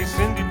world and they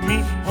send it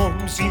me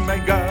home. See my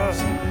girls,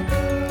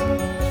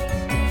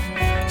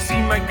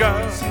 see my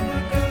girls,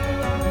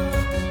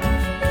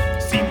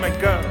 see my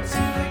girls,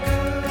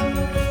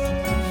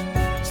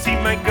 see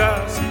my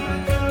girls.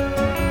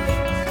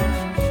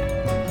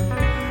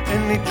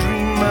 They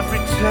dream of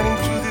returning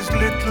to this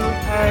little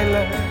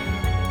island,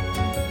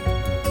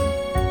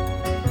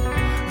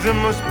 the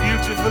most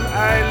beautiful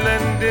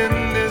island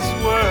in this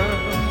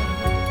world.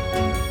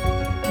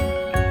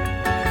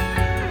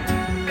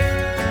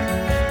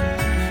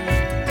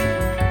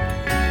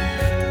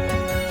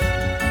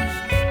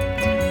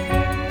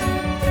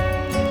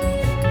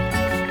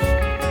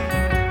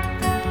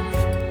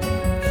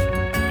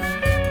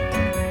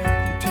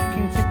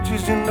 Taking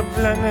pictures in the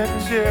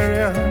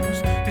planetariums.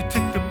 They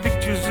take the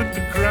pictures of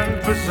the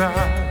grand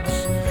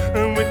bazaars,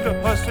 and with the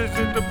horses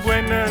at the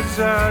Buenos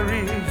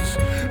Aires,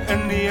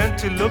 and the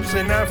antelopes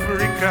in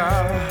Africa,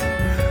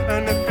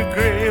 and at the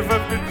grave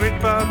of the great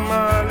Bob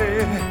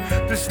Marley,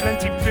 the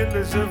slanty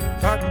pillars of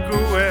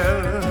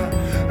Pacuel,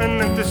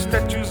 and at the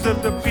statues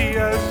of the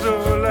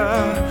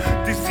Piazzolla.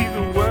 They see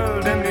the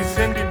world and they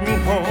send it me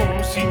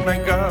home. See my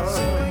girls,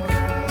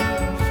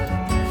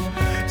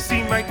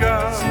 see my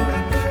girls,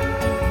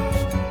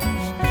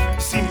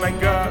 see my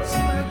girls,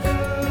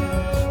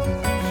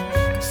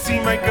 see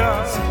my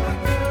girls.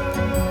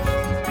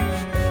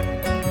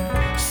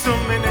 So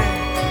many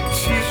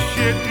tears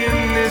shed in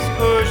this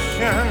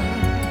ocean,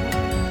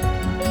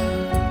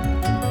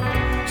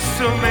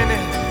 so many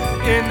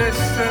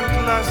innocent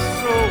lost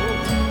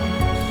souls,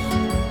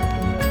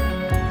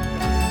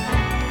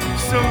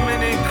 so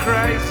many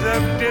cries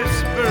of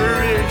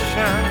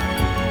desperation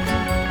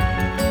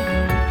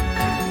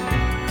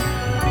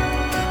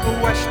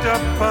washed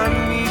up on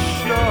these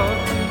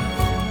shores.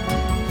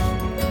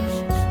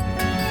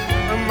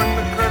 Among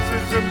the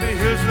crosses of the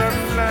hills of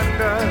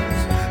Flanders,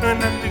 and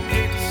at the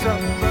gates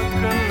of the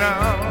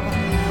canal,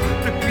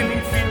 the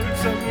killing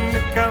fields of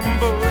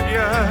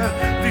Cambodia.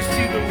 They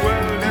see the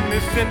world and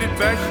they send it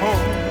back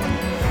home.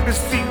 They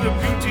see the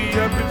beauty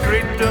of the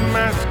great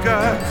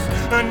Damascus,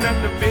 and of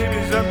the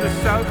babies of the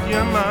South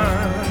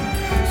Yemen.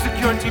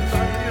 Security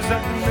barriers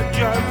up in the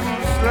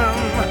Jerusalem.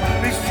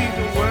 They see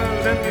the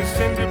world and they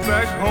send it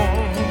back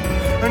home.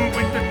 And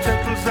with the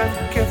turtles of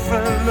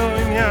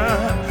Kefalonia,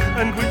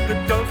 and with the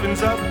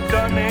dolphins of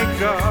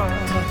Donegal,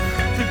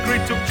 the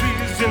great oak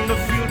trees in the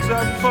fields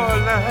of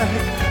Portland.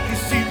 They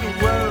see the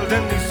world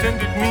and they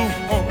send it me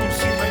home.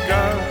 See my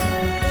girl,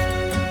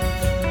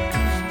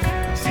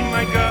 see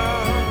my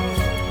girl,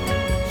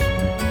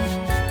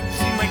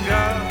 see my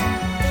girl,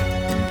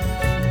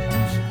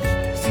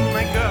 see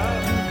my girl,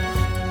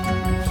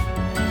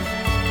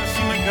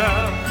 see my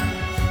girl,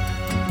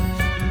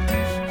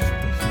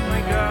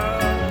 my girl.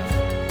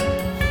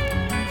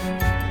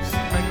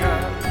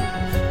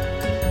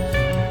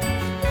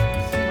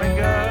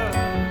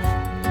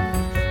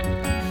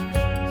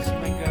 See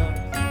my girl.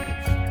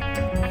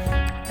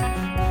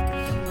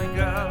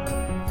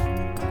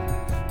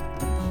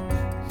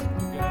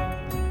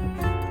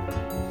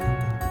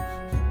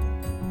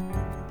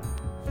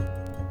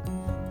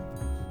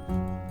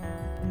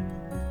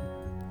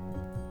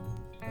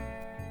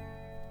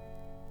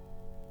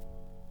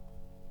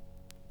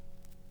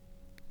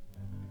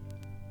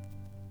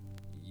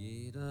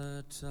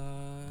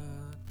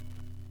 Tag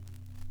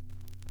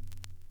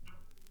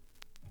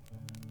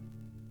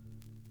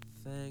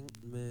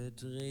fängt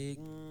mit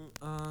Regen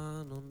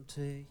an und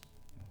ich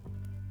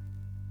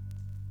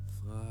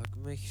frag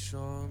mich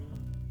schon,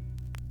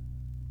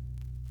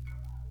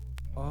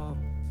 ob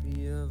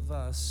hier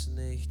was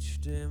nicht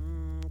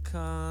stimmen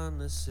kann.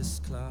 Es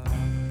ist klar,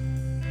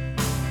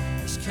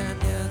 ich kenn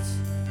jetzt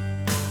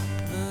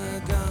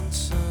ne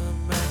ganze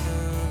Menge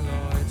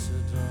Leute,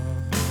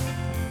 doch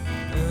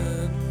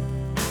irgendwann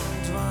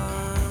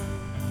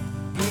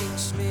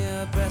ging's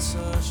mir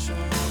besser schon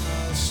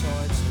als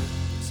heute.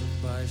 Zum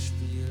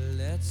Beispiel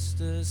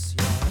letztes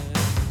Jahr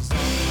im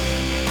Sommer.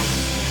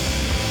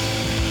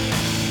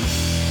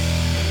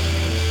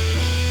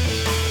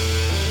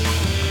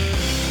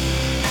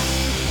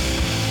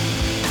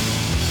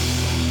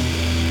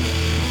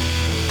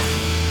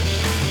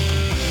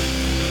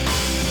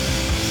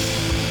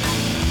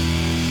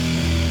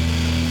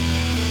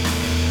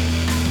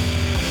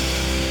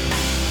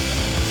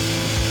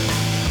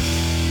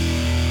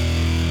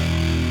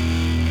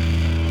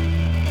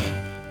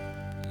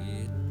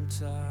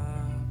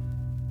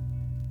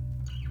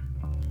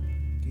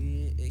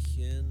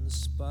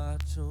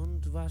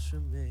 Und wasche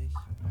mich.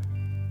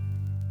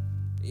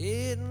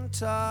 Jeden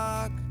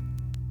Tag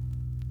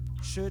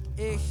schütt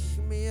ich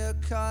mir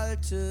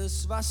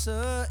kaltes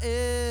Wasser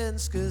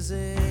ins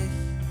Gesicht.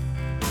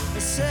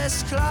 Es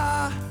ist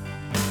klar,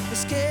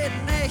 es geht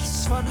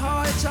nichts von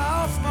heute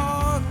auf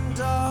morgen,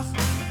 doch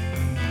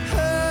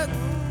irgendwann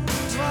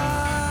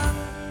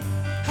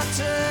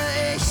hatte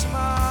ich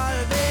mal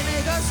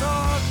weniger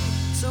Sorgen.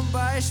 Zum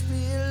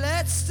Beispiel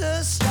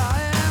letztes Jahr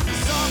im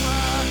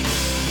Sommer.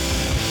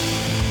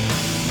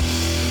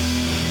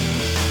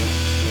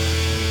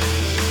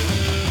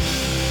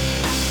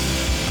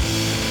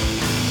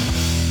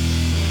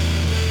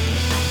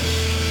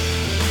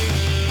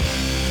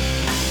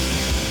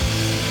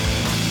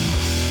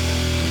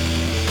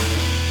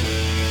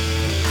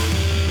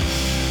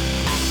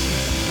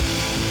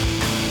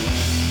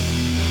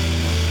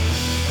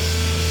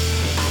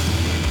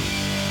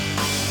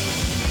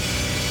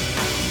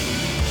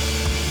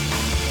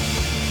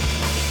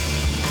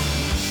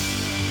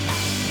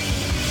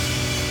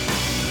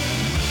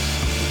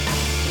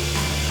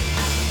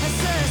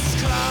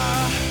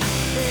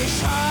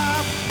 Ich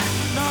hab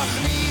noch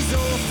nie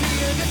so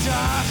viel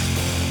gedacht,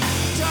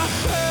 doch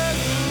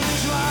irgendwie